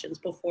questions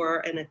before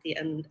and at the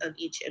end of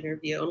each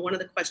interview. And one of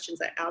the questions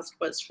I asked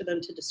was for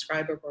them to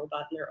describe a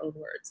robot in their own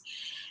words.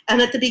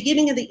 And at the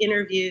beginning of the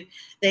interview,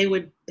 they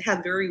would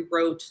have very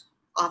rote,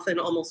 often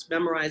almost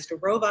memorized, a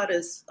robot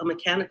is a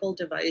mechanical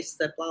device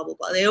that blah, blah,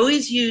 blah. They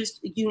always used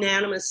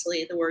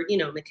unanimously the word,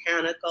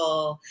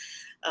 mechanical,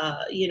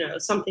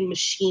 something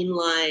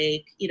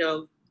machine-like,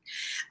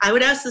 I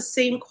would ask the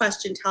same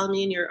question, tell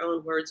me in your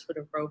own words what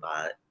a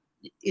robot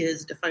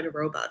is, define a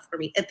robot for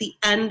me, at the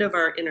end of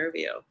our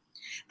interview.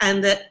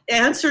 And the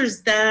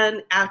answers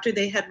then, after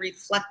they had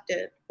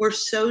reflected, were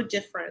so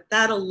different.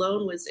 That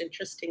alone was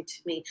interesting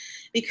to me,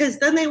 because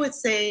then they would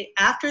say,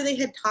 after they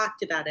had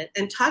talked about it,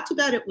 and talked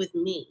about it with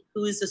me,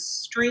 who is a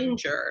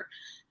stranger,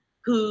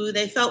 who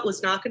they felt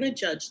was not going to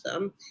judge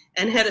them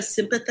and had a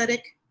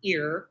sympathetic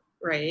ear,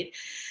 right?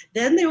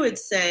 Then they would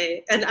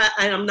say, and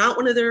I'm not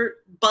one of their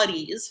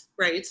buddies,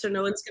 right? So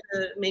no one's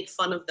going to make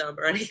fun of them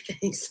or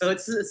anything. So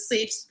it's a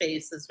safe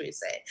space, as we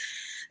say.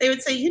 They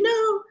would say,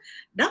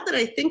 now that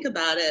I think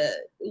about it,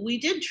 we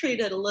did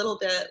treat it a little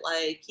bit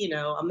like,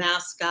 a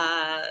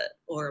mascot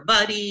or a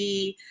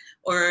buddy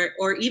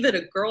or even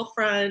a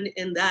girlfriend,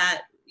 in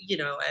that,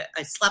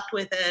 I slept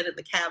with it in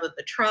the cab of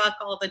the truck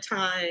all the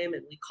time,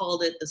 and we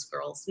called it this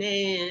girl's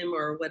name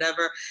or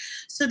whatever.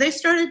 So they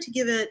started to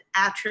give it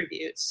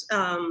attributes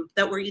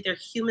that were either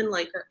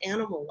human-like or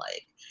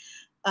animal-like.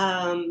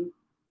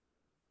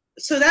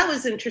 So that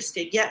was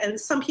interesting. Yeah, and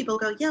some people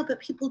go, yeah, but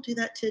people do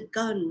that to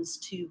guns,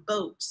 to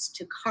boats,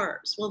 to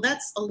cars. Well,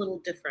 that's a little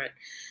different.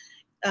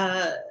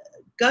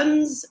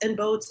 Guns and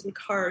boats and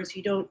cars,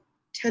 you don't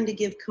tend to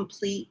give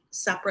complete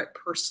separate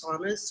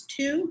personas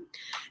to,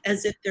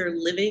 as if they're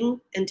living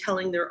and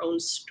telling their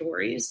own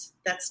stories.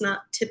 That's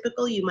not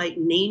typical. You might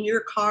name your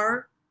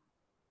car,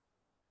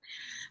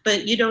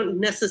 but you don't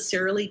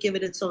necessarily give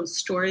it its own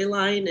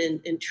storyline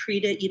and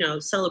treat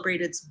it,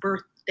 celebrate its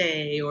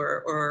birthday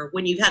or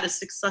when you've had a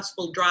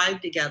successful drive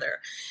together.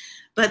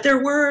 But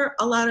there were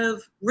a lot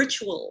of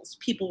rituals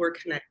people were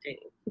connecting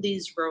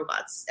these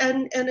robots.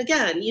 And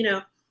again,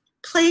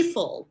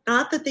 playful,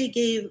 not that they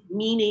gave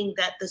meaning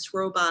that this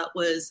robot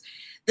was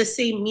the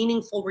same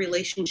meaningful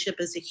relationship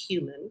as a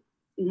human,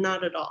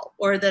 not at all,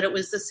 or that it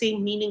was the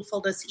same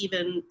meaningfulness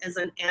even as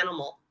an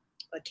animal,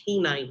 a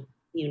canine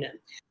unit.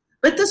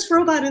 But this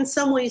robot in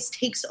some ways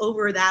takes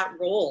over that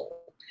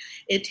role.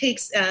 It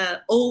takes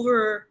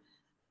over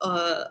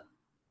a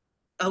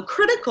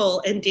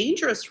critical and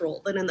dangerous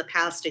role that in the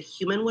past a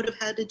human would have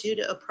had to do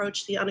to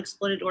approach the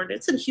unexploded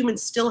ordnance, and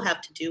humans still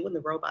have to do when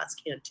the robots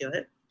can't do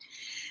it,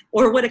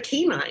 or what a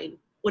canine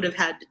would have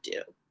had to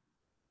do.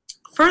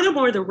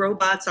 Furthermore, the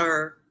robots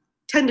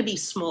tend to be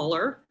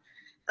smaller.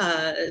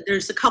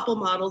 There's a couple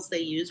models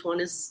they use. One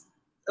is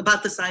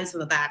about the size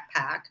of a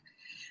backpack,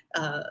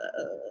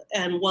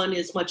 and one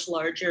is much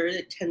larger.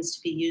 It tends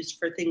to be used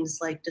for things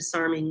like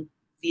disarming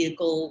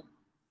vehicle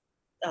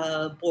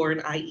born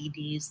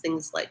IEDs,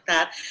 things like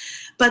that.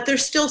 But they're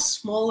still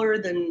smaller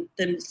than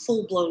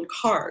full-blown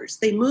cars.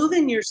 They move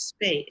in your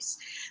space.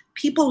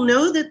 People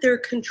know that they're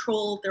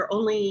controlled. They're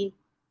only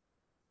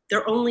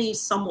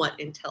somewhat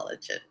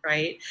intelligent,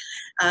 right?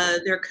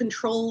 They're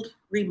controlled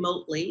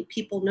remotely.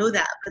 People know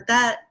that, but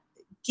that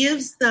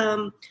gives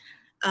them,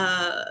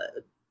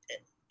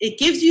 it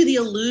gives you the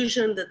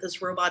illusion that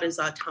this robot is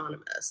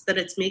autonomous, that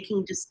it's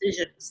making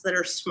decisions that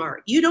are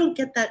smart. You don't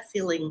get that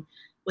feeling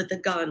with a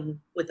gun,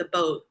 with a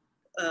boat,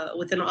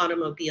 with an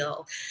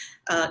automobile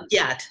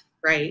yet,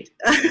 right?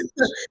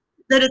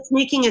 That it's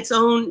making its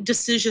own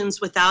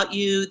decisions without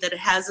you, that it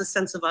has a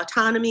sense of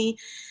autonomy.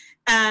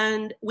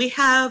 And we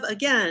have,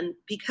 again,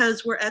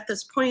 because we're at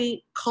this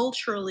point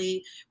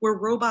culturally where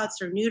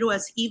robots are new to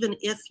us, even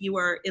if you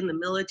are in the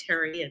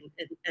military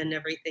and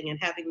everything and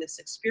having this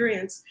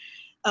experience,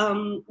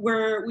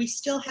 where we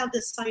still have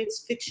this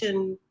science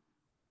fiction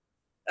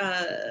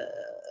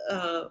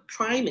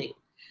priming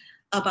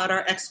about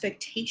our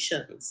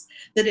expectations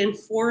that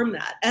inform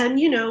that. And,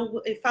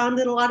 I found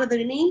that a lot of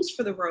the names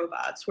for the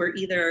robots were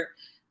either,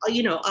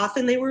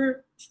 often they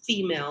were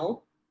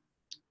female,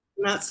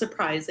 not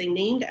surprising,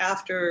 named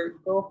after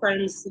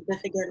girlfriends,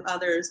 significant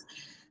others,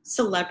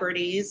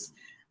 celebrities,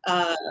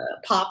 uh,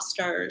 pop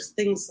stars,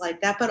 things like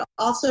that, but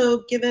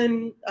also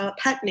given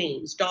pet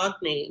names, dog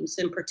names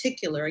in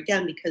particular,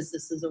 again, because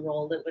this is a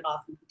role that would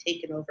often be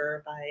taken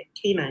over by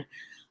canine.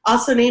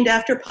 Also named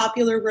after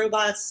popular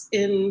robots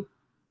in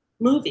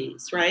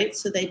movies, right?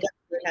 So they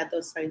definitely had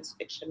those science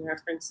fiction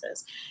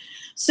references.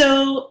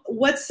 So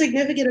what's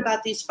significant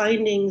about these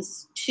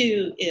findings,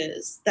 too,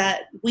 is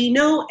that we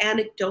know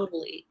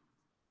anecdotally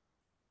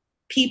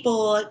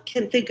people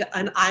can think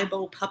an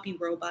Aibo puppy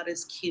robot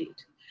is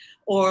cute,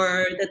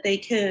 or that they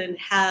can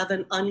have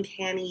an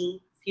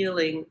uncanny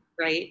feeling,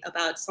 right,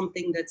 about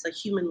something that's a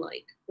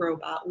human-like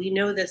robot. We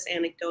know this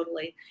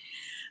anecdotally.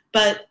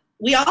 But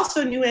we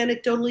also knew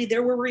anecdotally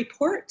there were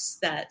reports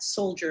that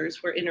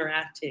soldiers were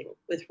interacting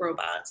with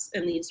robots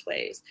in these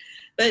ways.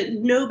 But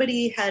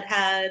nobody had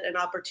had an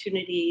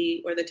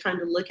opportunity or the time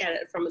to look at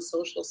it from a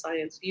social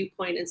science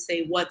viewpoint and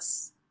say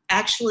what's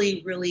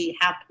actually really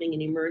happening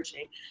and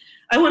emerging.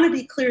 I want to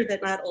be clear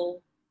that not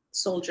all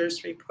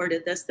soldiers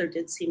reported this. There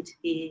did seem to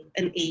be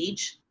an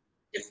age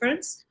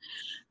difference.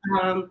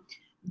 Um,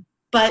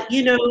 but,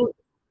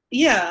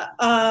 yeah,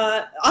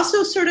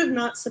 also sort of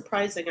not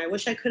surprising. I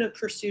wish I could have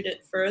pursued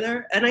it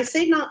further. And I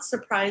say not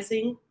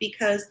surprising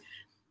because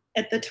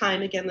at the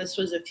time, again, this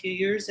was a few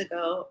years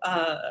ago,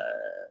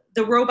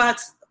 the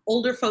robots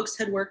older folks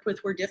had worked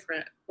with were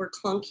different, were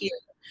clunkier.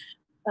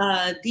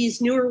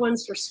 These newer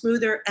ones were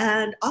smoother,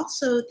 and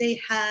also they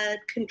had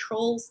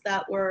controls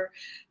that were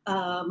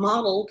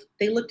modeled.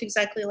 They looked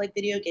exactly like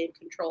video game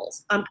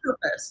controls on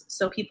purpose,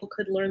 so people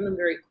could learn them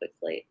very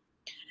quickly.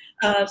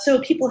 So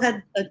people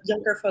had,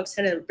 younger folks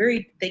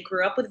they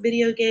grew up with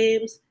video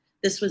games.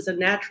 This was a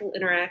natural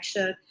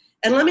interaction.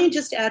 And let me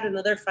just add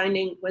another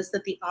finding was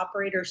that the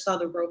operator saw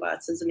the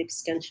robots as an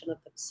extension of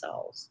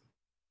themselves.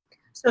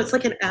 So it's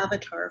like an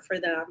avatar for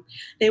them.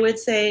 They would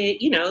say,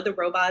 the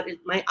robot is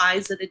my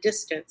eyes at a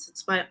distance.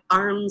 It's my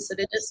arms at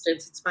a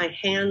distance. It's my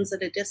hands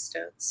at a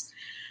distance.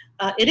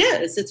 It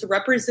is. It's a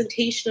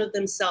representation of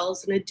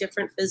themselves in a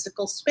different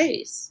physical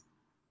space.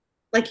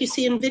 Like you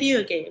see in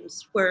video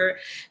games where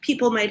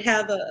people might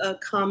have a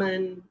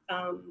common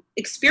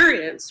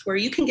experience where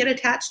you can get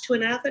attached to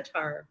an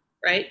avatar,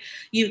 right?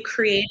 You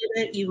created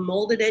it, you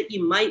molded it,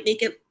 you might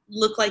make it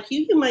look like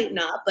you might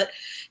not, but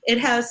it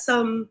has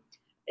some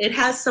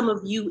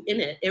of you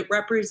in it. It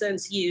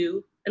represents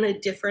you in a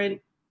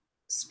different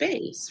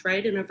space,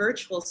 right? In a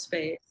virtual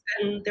space.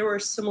 And there were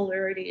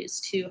similarities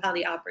to how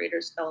the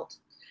operators felt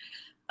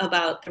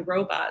about the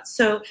robots.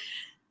 So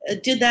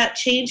did that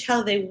change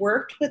how they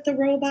worked with the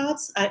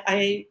robots?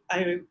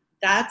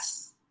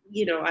 That's,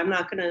 I'm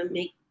not going to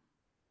make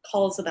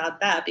calls about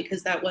that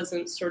because that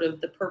wasn't sort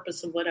of the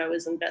purpose of what I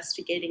was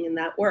investigating in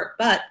that work.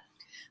 But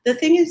the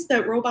thing is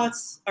that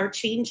robots are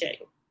changing.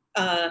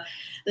 The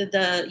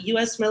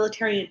U.S.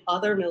 military and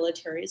other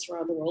militaries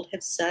around the world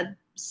have said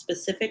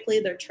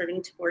specifically they're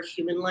turning to more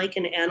human-like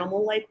and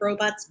animal-like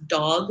robots,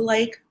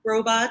 dog-like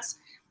robots,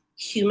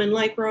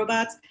 human-like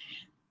robots.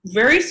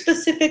 Very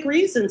specific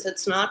reasons.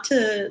 It's not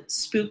to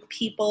spook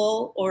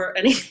people or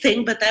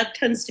anything, but that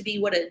tends to be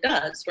what it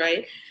does,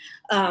 right?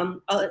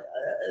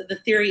 The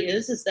theory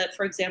is that,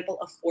 for example,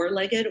 a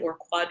four-legged or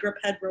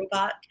quadruped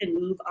robot can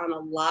move on a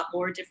lot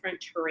more different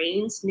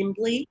terrains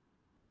nimbly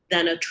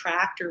than a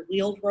tracked or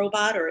wheeled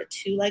robot or a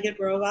two-legged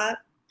robot.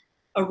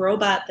 A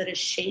robot that is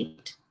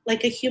shaped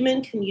like a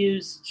human can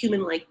use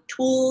human-like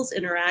tools,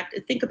 interact.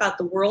 Think about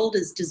the world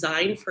as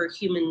designed for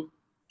human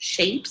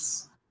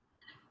shapes,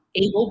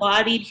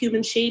 able-bodied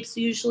human shapes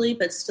usually,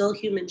 but still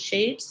human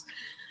shapes.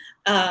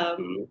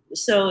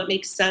 So it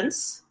makes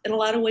sense in a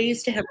lot of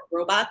ways to have a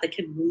robot that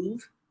can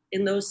move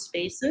in those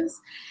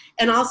spaces.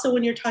 And also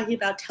when you're talking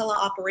about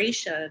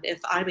teleoperation, if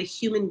I'm a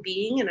human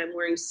being and I'm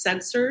wearing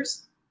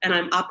sensors and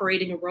I'm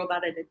operating a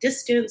robot at a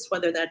distance,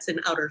 whether that's in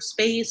outer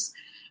space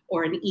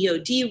or an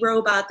EOD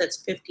robot that's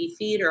 50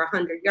 feet or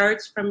 100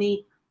 yards from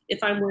me,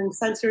 if I'm wearing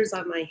sensors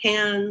on my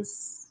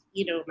hands,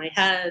 my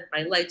head,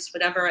 my legs,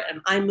 whatever,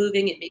 and I'm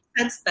moving, it makes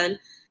sense then,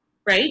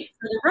 right,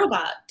 for the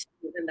robot to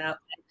move in that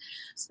way.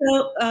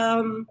 So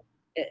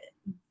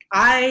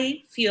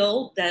I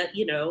feel that,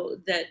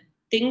 that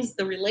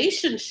the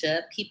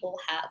relationship people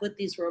have with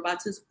these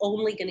robots is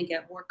only going to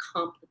get more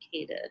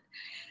complicated.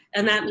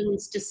 And that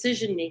means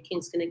decision making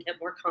is going to get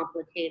more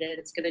complicated.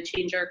 It's going to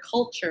change our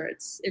culture.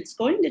 It's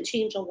going to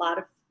change a lot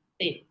of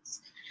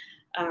things.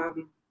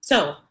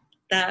 So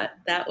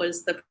that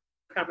was the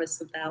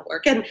premise of that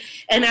work. And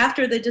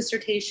after the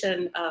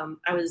dissertation,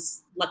 I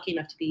was lucky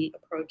enough to be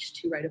approached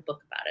to write a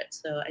book about it.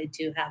 So I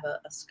do have a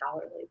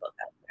scholarly book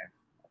out there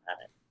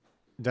about it.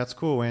 That's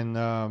cool. And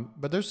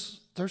but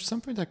there's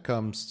something that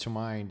comes to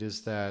mind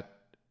is that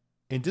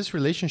in this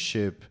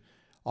relationship,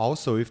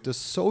 also, if the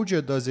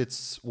soldier does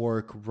its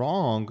work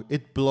wrong,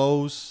 it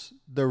blows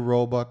the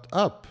robot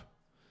up.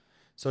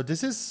 So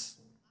this is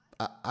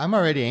I'm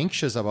already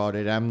anxious about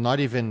it. I'm not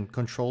even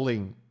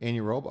controlling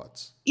any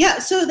robots. Yeah,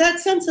 so that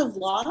sense of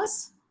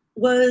loss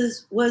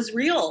was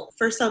real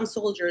for some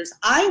soldiers.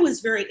 I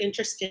was very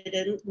interested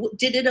in,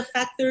 did it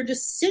affect their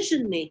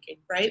decision making,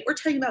 right? We're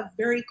talking about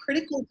very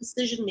critical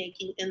decision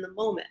making in the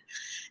moment.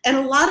 And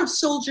a lot of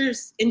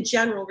soldiers in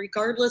general,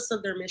 regardless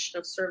of their mission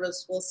of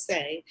service, will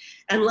say,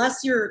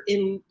 unless you're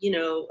in,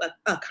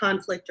 a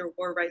conflict or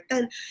war right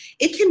then,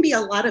 it can be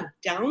a lot of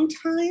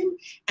downtime,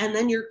 and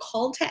then you're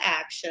called to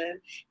action,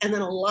 and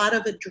then a lot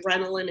of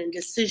adrenaline and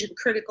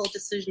critical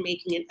decision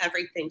making and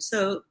everything.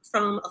 So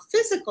from a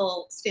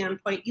physical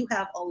standpoint, you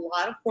have a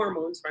lot of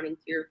hormones running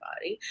through your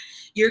body.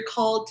 You're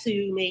called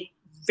to make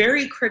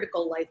very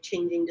critical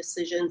life-changing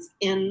decisions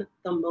in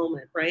the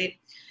moment, right?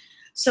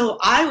 So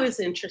I was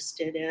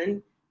interested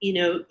in,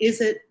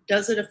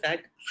 does it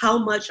affect how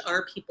much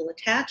are people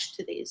attached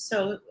to these?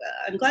 So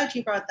I'm glad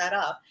you brought that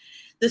up.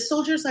 The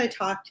soldiers I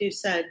talked to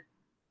said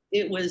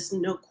it was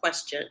no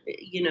question,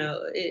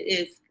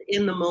 if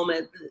in the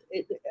moment,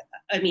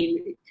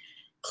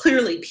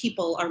 clearly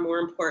people are more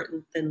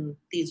important than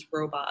these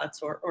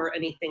robots or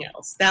anything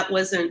else. That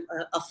wasn't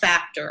a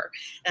factor.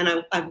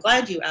 And I'm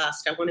glad you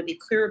asked. I want to be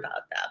clear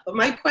about that. But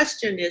my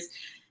question is,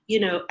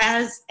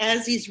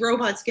 as these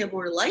robots get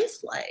more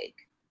lifelike,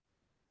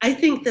 I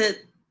think that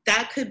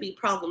could be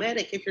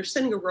problematic. If you're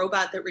sending a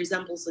robot that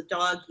resembles a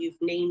dog,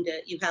 you've named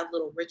it, you have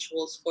little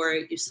rituals for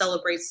it, you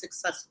celebrate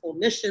successful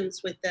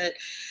missions with it.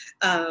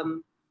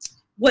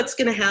 What's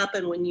going to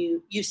happen when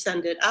you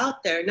send it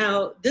out there?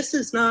 Now, this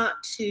is not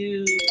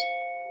to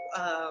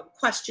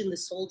question the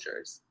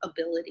soldier's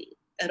ability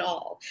at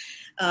all.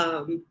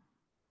 And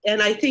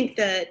I think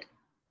that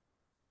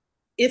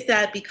if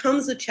that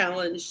becomes a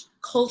challenge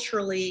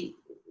culturally,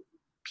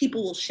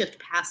 people will shift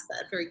past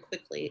that very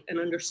quickly and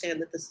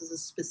understand that this is a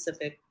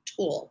specific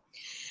tool.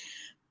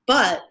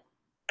 But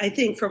I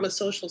think from a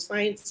social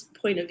science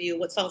point of view,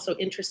 what's also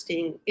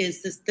interesting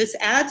is this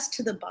adds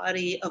to the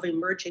body of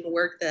emerging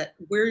work that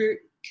we're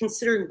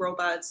considering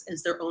robots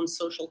as their own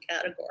social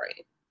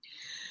category.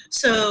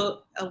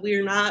 So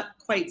we're not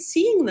quite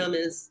seeing them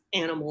as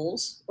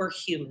animals or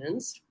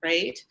humans,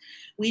 right?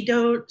 We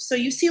don't, so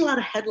you see a lot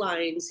of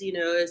headlines, as you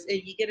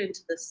get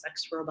into the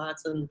sex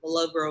robots and the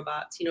love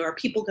robots, are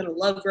people going to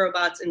love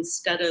robots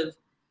instead of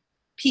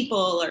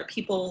people? Or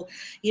people,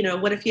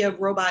 what if you have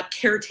robot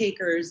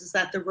caretakers? Is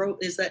that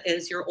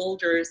as you're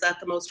older, is that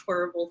the most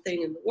horrible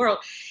thing in the world?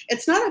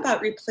 It's not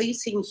about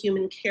replacing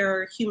human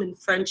care, human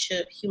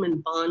friendship,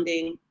 human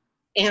bonding,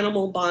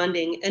 animal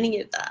bonding, any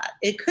of that.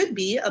 It could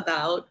be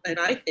about, and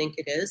I think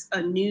it is,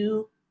 a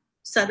new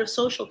set of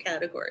social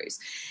categories.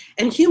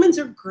 And humans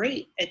are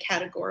great at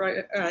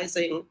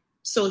categorizing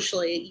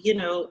socially,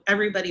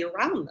 everybody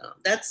around them.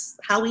 That's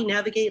how we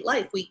navigate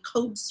life. We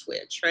code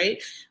switch,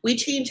 right? We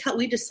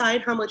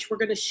decide how much we're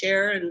going to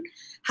share and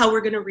how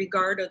we're going to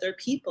regard other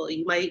people.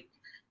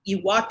 You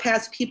walk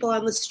past people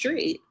on the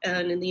street,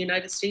 and in the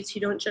United States,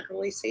 you don't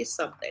generally say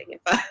something.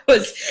 If I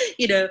was,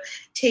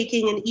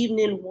 taking an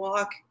evening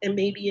walk, and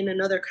maybe in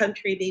another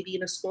country, maybe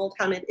in a small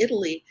town in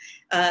Italy,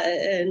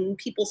 and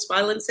people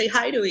smile and say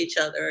hi to each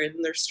other,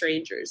 and they're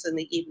strangers in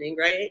the evening,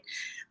 right?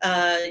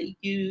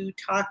 You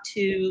talk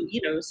to,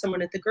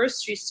 someone at the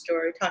grocery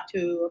store, I talk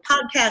to a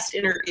podcast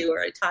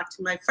interviewer, I talk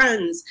to my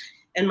friends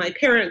and my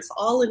parents,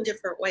 all in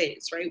different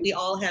ways, right? We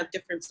all have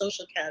different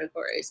social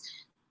categories.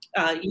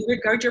 You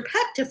regard your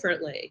pet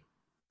differently,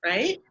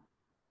 right?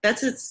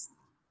 That's its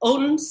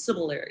own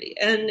similarity.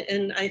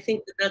 And I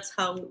think that's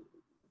how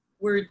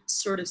we're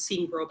sort of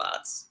seeing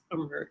robots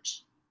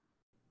emerge.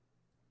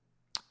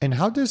 And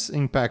how does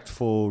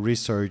impactful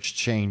research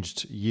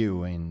changed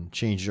you and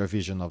changed your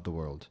vision of the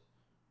world?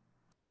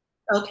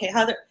 Okay,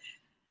 I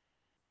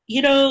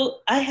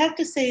have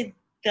to say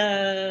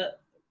the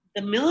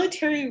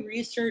military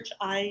research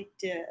I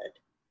did,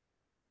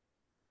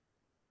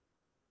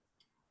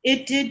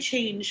 it did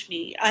change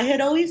me. I had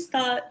always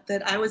thought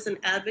that I was an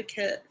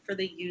advocate for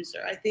the user.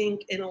 I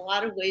think in a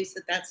lot of ways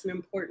that's an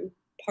important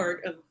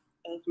part of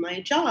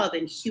my job,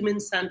 and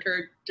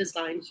human-centered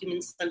design,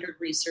 human-centered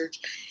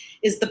research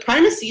is the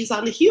primacy is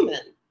on the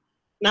human,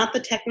 not the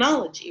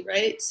technology,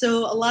 right?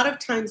 So a lot of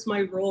times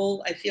my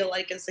role, I feel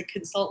like as a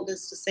consultant,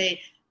 is to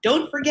say,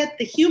 don't forget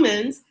the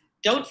humans,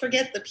 don't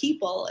forget the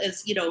people,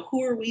 as,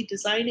 who are we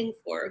designing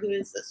for? Who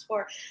is this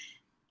for?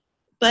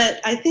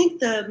 But I think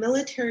the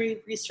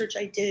military research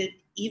I did,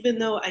 even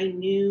though I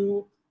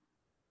knew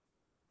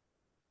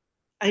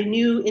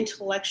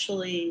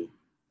intellectually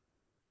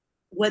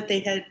what they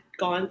had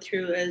gone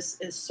through as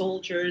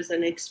soldiers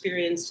and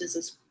experienced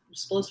as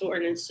explosive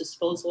ordnance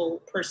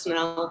disposal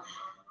personnel,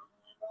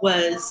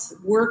 was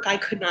work I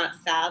could not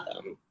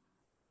fathom.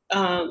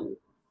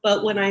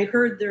 But when I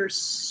heard their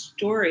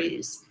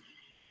stories,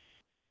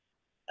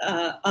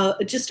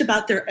 just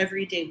about their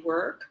everyday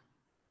work,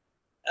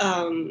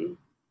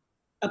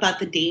 about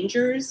the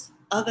dangers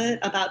of it,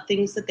 about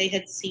things that they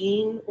had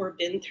seen or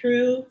been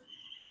through,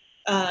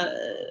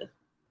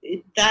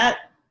 that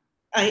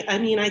I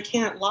mean, I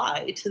can't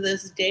lie. To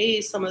this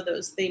day, some of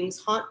those things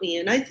haunt me.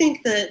 And I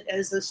think that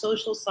as a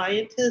social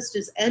scientist,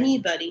 as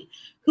anybody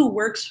who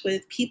works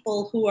with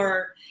people who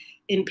are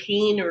in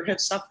pain or have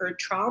suffered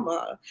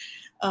trauma,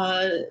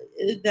 uh,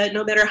 that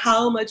no matter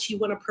how much you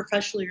want to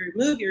professionally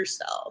remove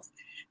yourself,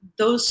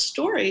 those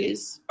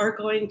stories are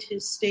going to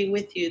stay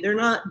with you. They're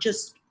not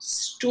just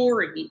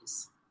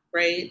stories,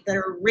 right?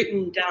 They're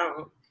written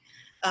down.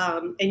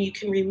 And you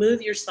can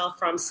remove yourself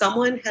from.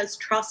 Someone has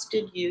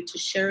trusted you to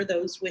share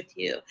those with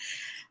you.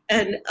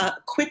 And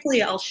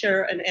quickly, I'll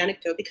share an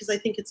anecdote because I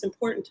think it's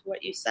important to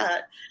what you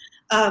said.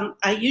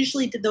 I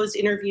usually did those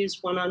interviews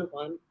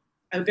one-on-one.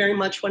 I very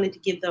much wanted to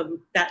give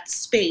them that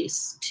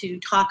space to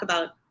talk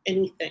about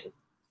anything.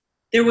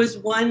 There was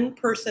one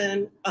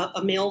person,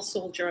 a male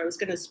soldier, I was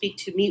going to speak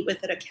to, meet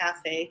with at a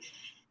cafe,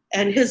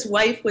 and his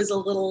wife was a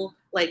little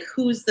like,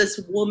 who's this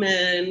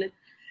woman?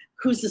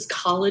 Who's this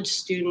college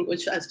student?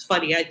 Which is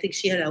funny. I think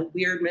she had a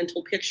weird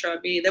mental picture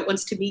of me that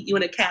wants to meet you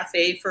in a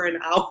cafe for an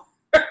hour.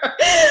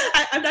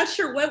 I'm not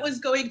sure what was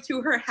going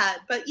through her head,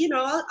 but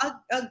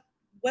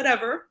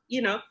whatever,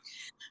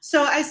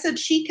 So I said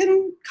she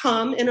can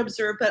come and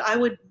observe, but I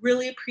would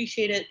really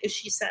appreciate it if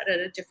she sat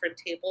at a different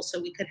table so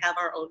we could have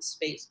our own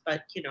space.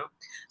 But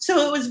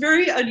so it was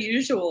very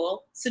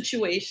unusual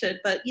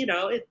situation, but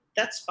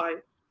that's fine.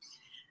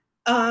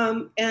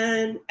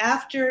 And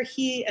after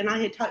he and I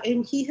had talked,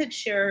 and he had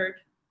shared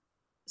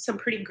some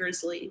pretty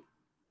grisly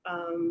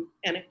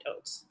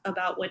anecdotes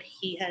about what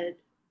he had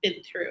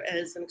been through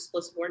as an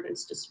explosive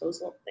ordnance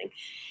disposal thing.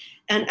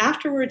 And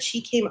afterwards, she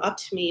came up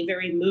to me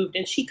very moved,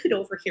 and she could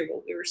overhear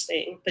what we were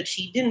saying, but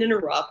she didn't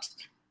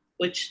interrupt,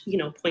 which,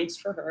 points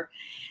for her.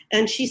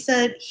 And she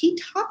said, he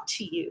talked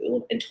to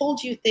you and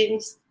told you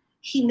things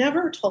he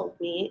never told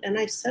me. And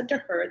I said to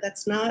her,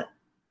 that's not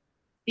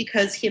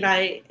because he and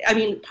I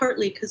mean,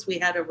 partly because we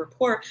had a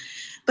rapport,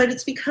 but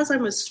it's because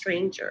I'm a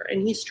stranger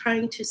and he's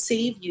trying to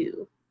save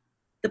you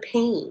the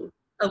pain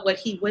of what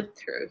he went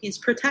through. He's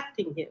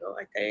protecting you,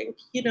 I think,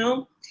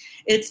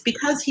 It's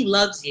because he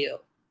loves you,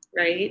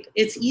 right?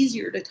 It's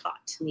easier to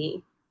talk to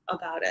me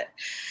about it.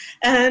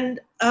 And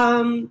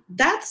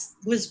that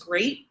was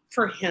great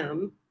for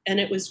him. And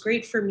it was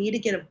great for me to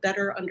get a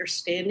better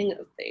understanding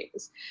of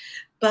things.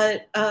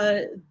 But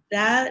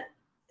that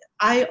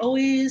I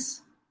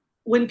always,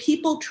 when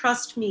people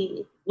trust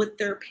me with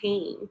their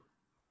pain,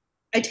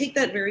 I take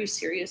that very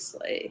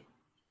seriously.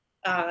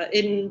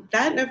 And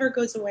that never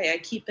goes away. I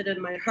keep it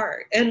in my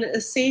heart. And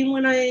the same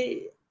when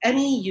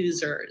any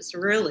users,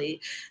 really.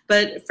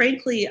 But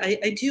frankly,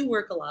 I do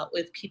work a lot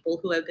with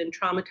people who have been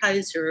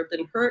traumatized or have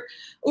been hurt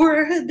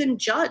or have been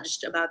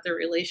judged about their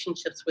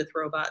relationships with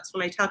robots.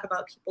 When I talk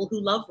about people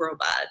who love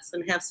robots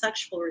and have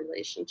sexual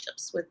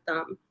relationships with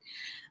them,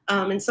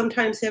 and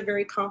sometimes have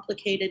very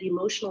complicated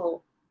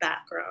emotional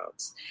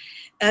backgrounds.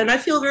 And I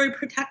feel very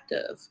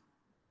protective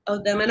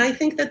of them. And I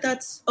think that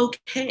that's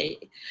okay.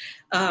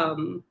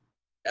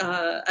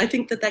 I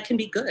think that that can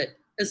be good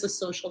as a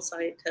social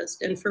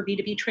scientist, and for me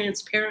to be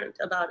transparent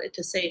about it,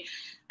 to say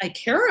I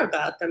care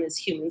about them as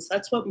humans.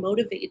 That's what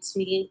motivates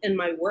me in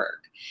my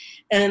work.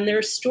 And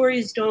their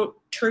stories don't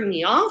turn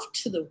me off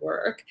to the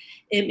work.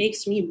 It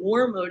makes me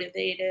more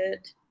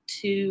motivated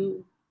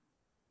to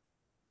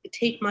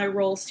take my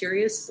role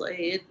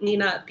seriously. It need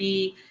not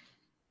be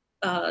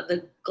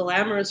the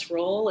glamorous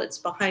role. It's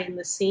behind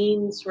the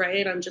scenes,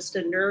 right? I'm just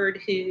a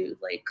nerd who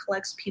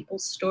collects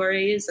people's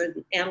stories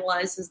and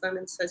analyzes them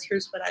and says,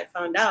 here's what I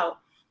found out.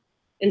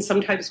 And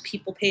sometimes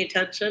people pay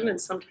attention and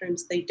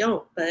sometimes they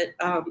don't. But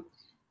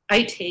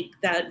I take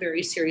that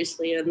very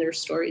seriously, and their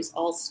stories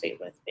all stay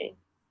with me.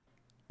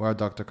 Well,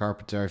 Dr.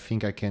 Carpenter, I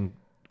think I can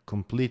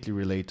completely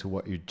relate to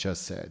what you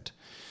just said.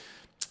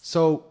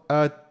 So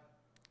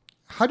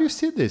how do you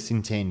see this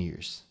in 10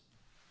 years,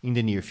 in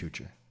the near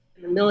future?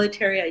 In the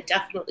military, I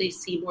definitely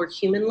see more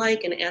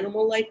human-like and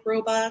animal-like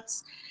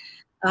robots.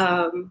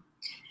 And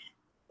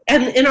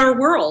in our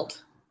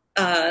world,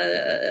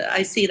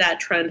 I see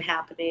that trend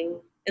happening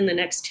in the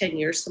next 10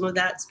 years. Some of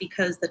that's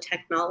because the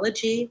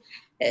technology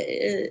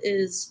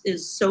is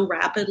so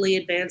rapidly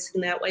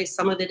advancing that way.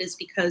 Some of it is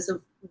because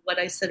of what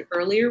I said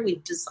earlier.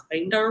 We've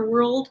designed our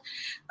world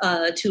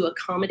to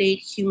accommodate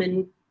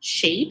human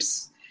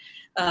shapes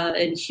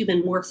and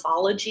human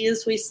morphology,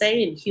 as we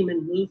say, and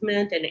human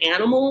movement and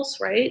animals,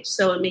 right?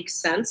 So it makes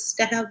sense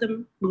to have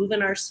them move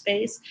in our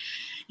space.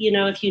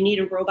 If you need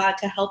a robot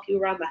to help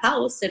you around the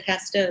house, it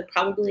has to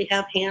probably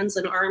have hands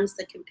and arms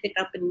that can pick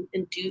up and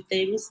do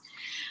things.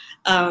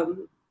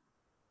 And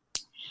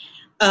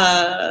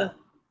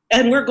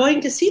we're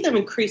going to see them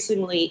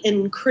increasingly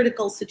in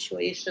critical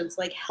situations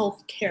like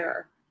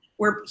healthcare,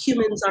 where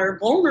humans are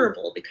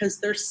vulnerable because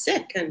they're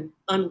sick and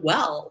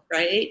unwell,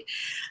 right?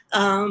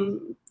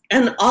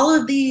 And all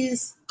of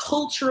these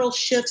cultural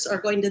shifts are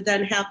going to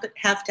then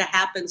have to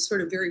happen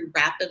sort of very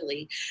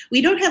rapidly.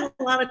 We don't have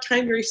a lot of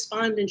time to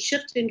respond and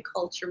shift in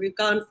culture. We've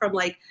gone from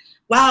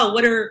wow,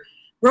 what are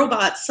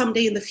robots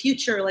someday in the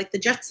future, like the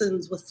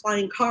Jetsons with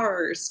flying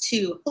cars,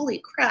 to holy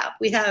crap,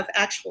 we have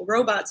actual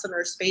robots in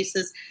our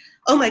spaces.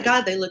 oh my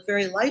God, they look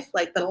very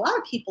lifelike. But a lot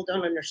of people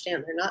don't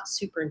understand. They're not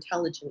super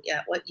intelligent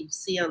yet. What you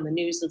see on the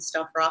news and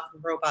stuff are often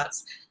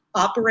robots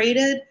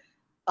operated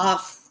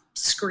off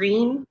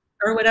screen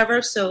or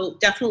whatever. So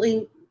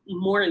definitely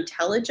more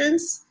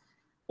intelligence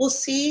we'll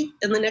see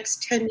in the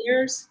next 10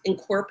 years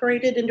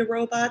incorporated into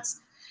robots.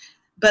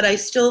 But I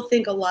still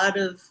think a lot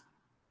of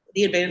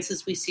the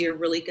advances we see are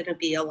really going to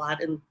be a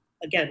lot in,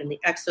 again, in the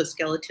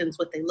exoskeletons,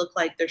 what they look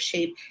like, their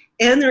shape,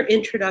 and their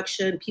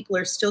introduction. People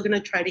are still going to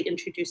try to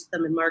introduce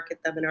them and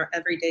market them in our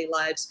everyday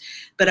lives.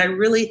 But I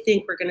really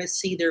think we're going to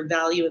see their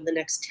value in the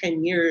next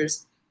 10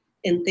 years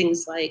in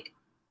things like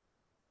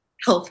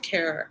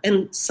healthcare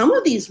and some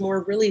of these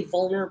more really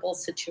vulnerable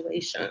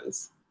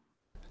situations.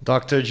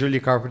 Dr.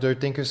 Julie Carpenter,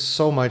 thank you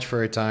so much for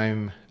your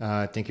time.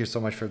 Thank you so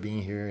much for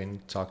being here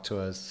and talk to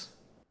us.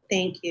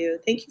 Thank you.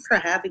 Thank you for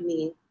having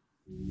me.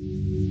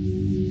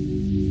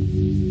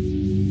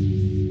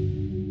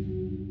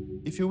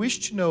 If you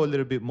wish to know a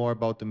little bit more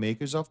about the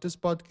makers of this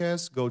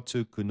podcast, go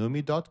to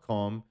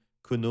kunumi.com,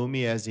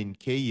 Kunumi as in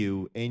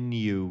KUNUMI.com,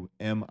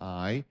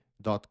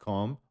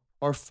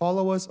 or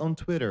follow us on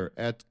Twitter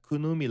at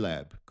Kunumi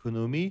Lab,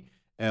 Kunumi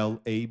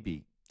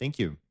LAB. Thank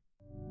you.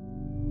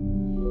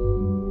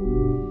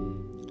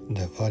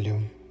 The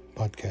Volume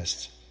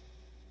Podcast.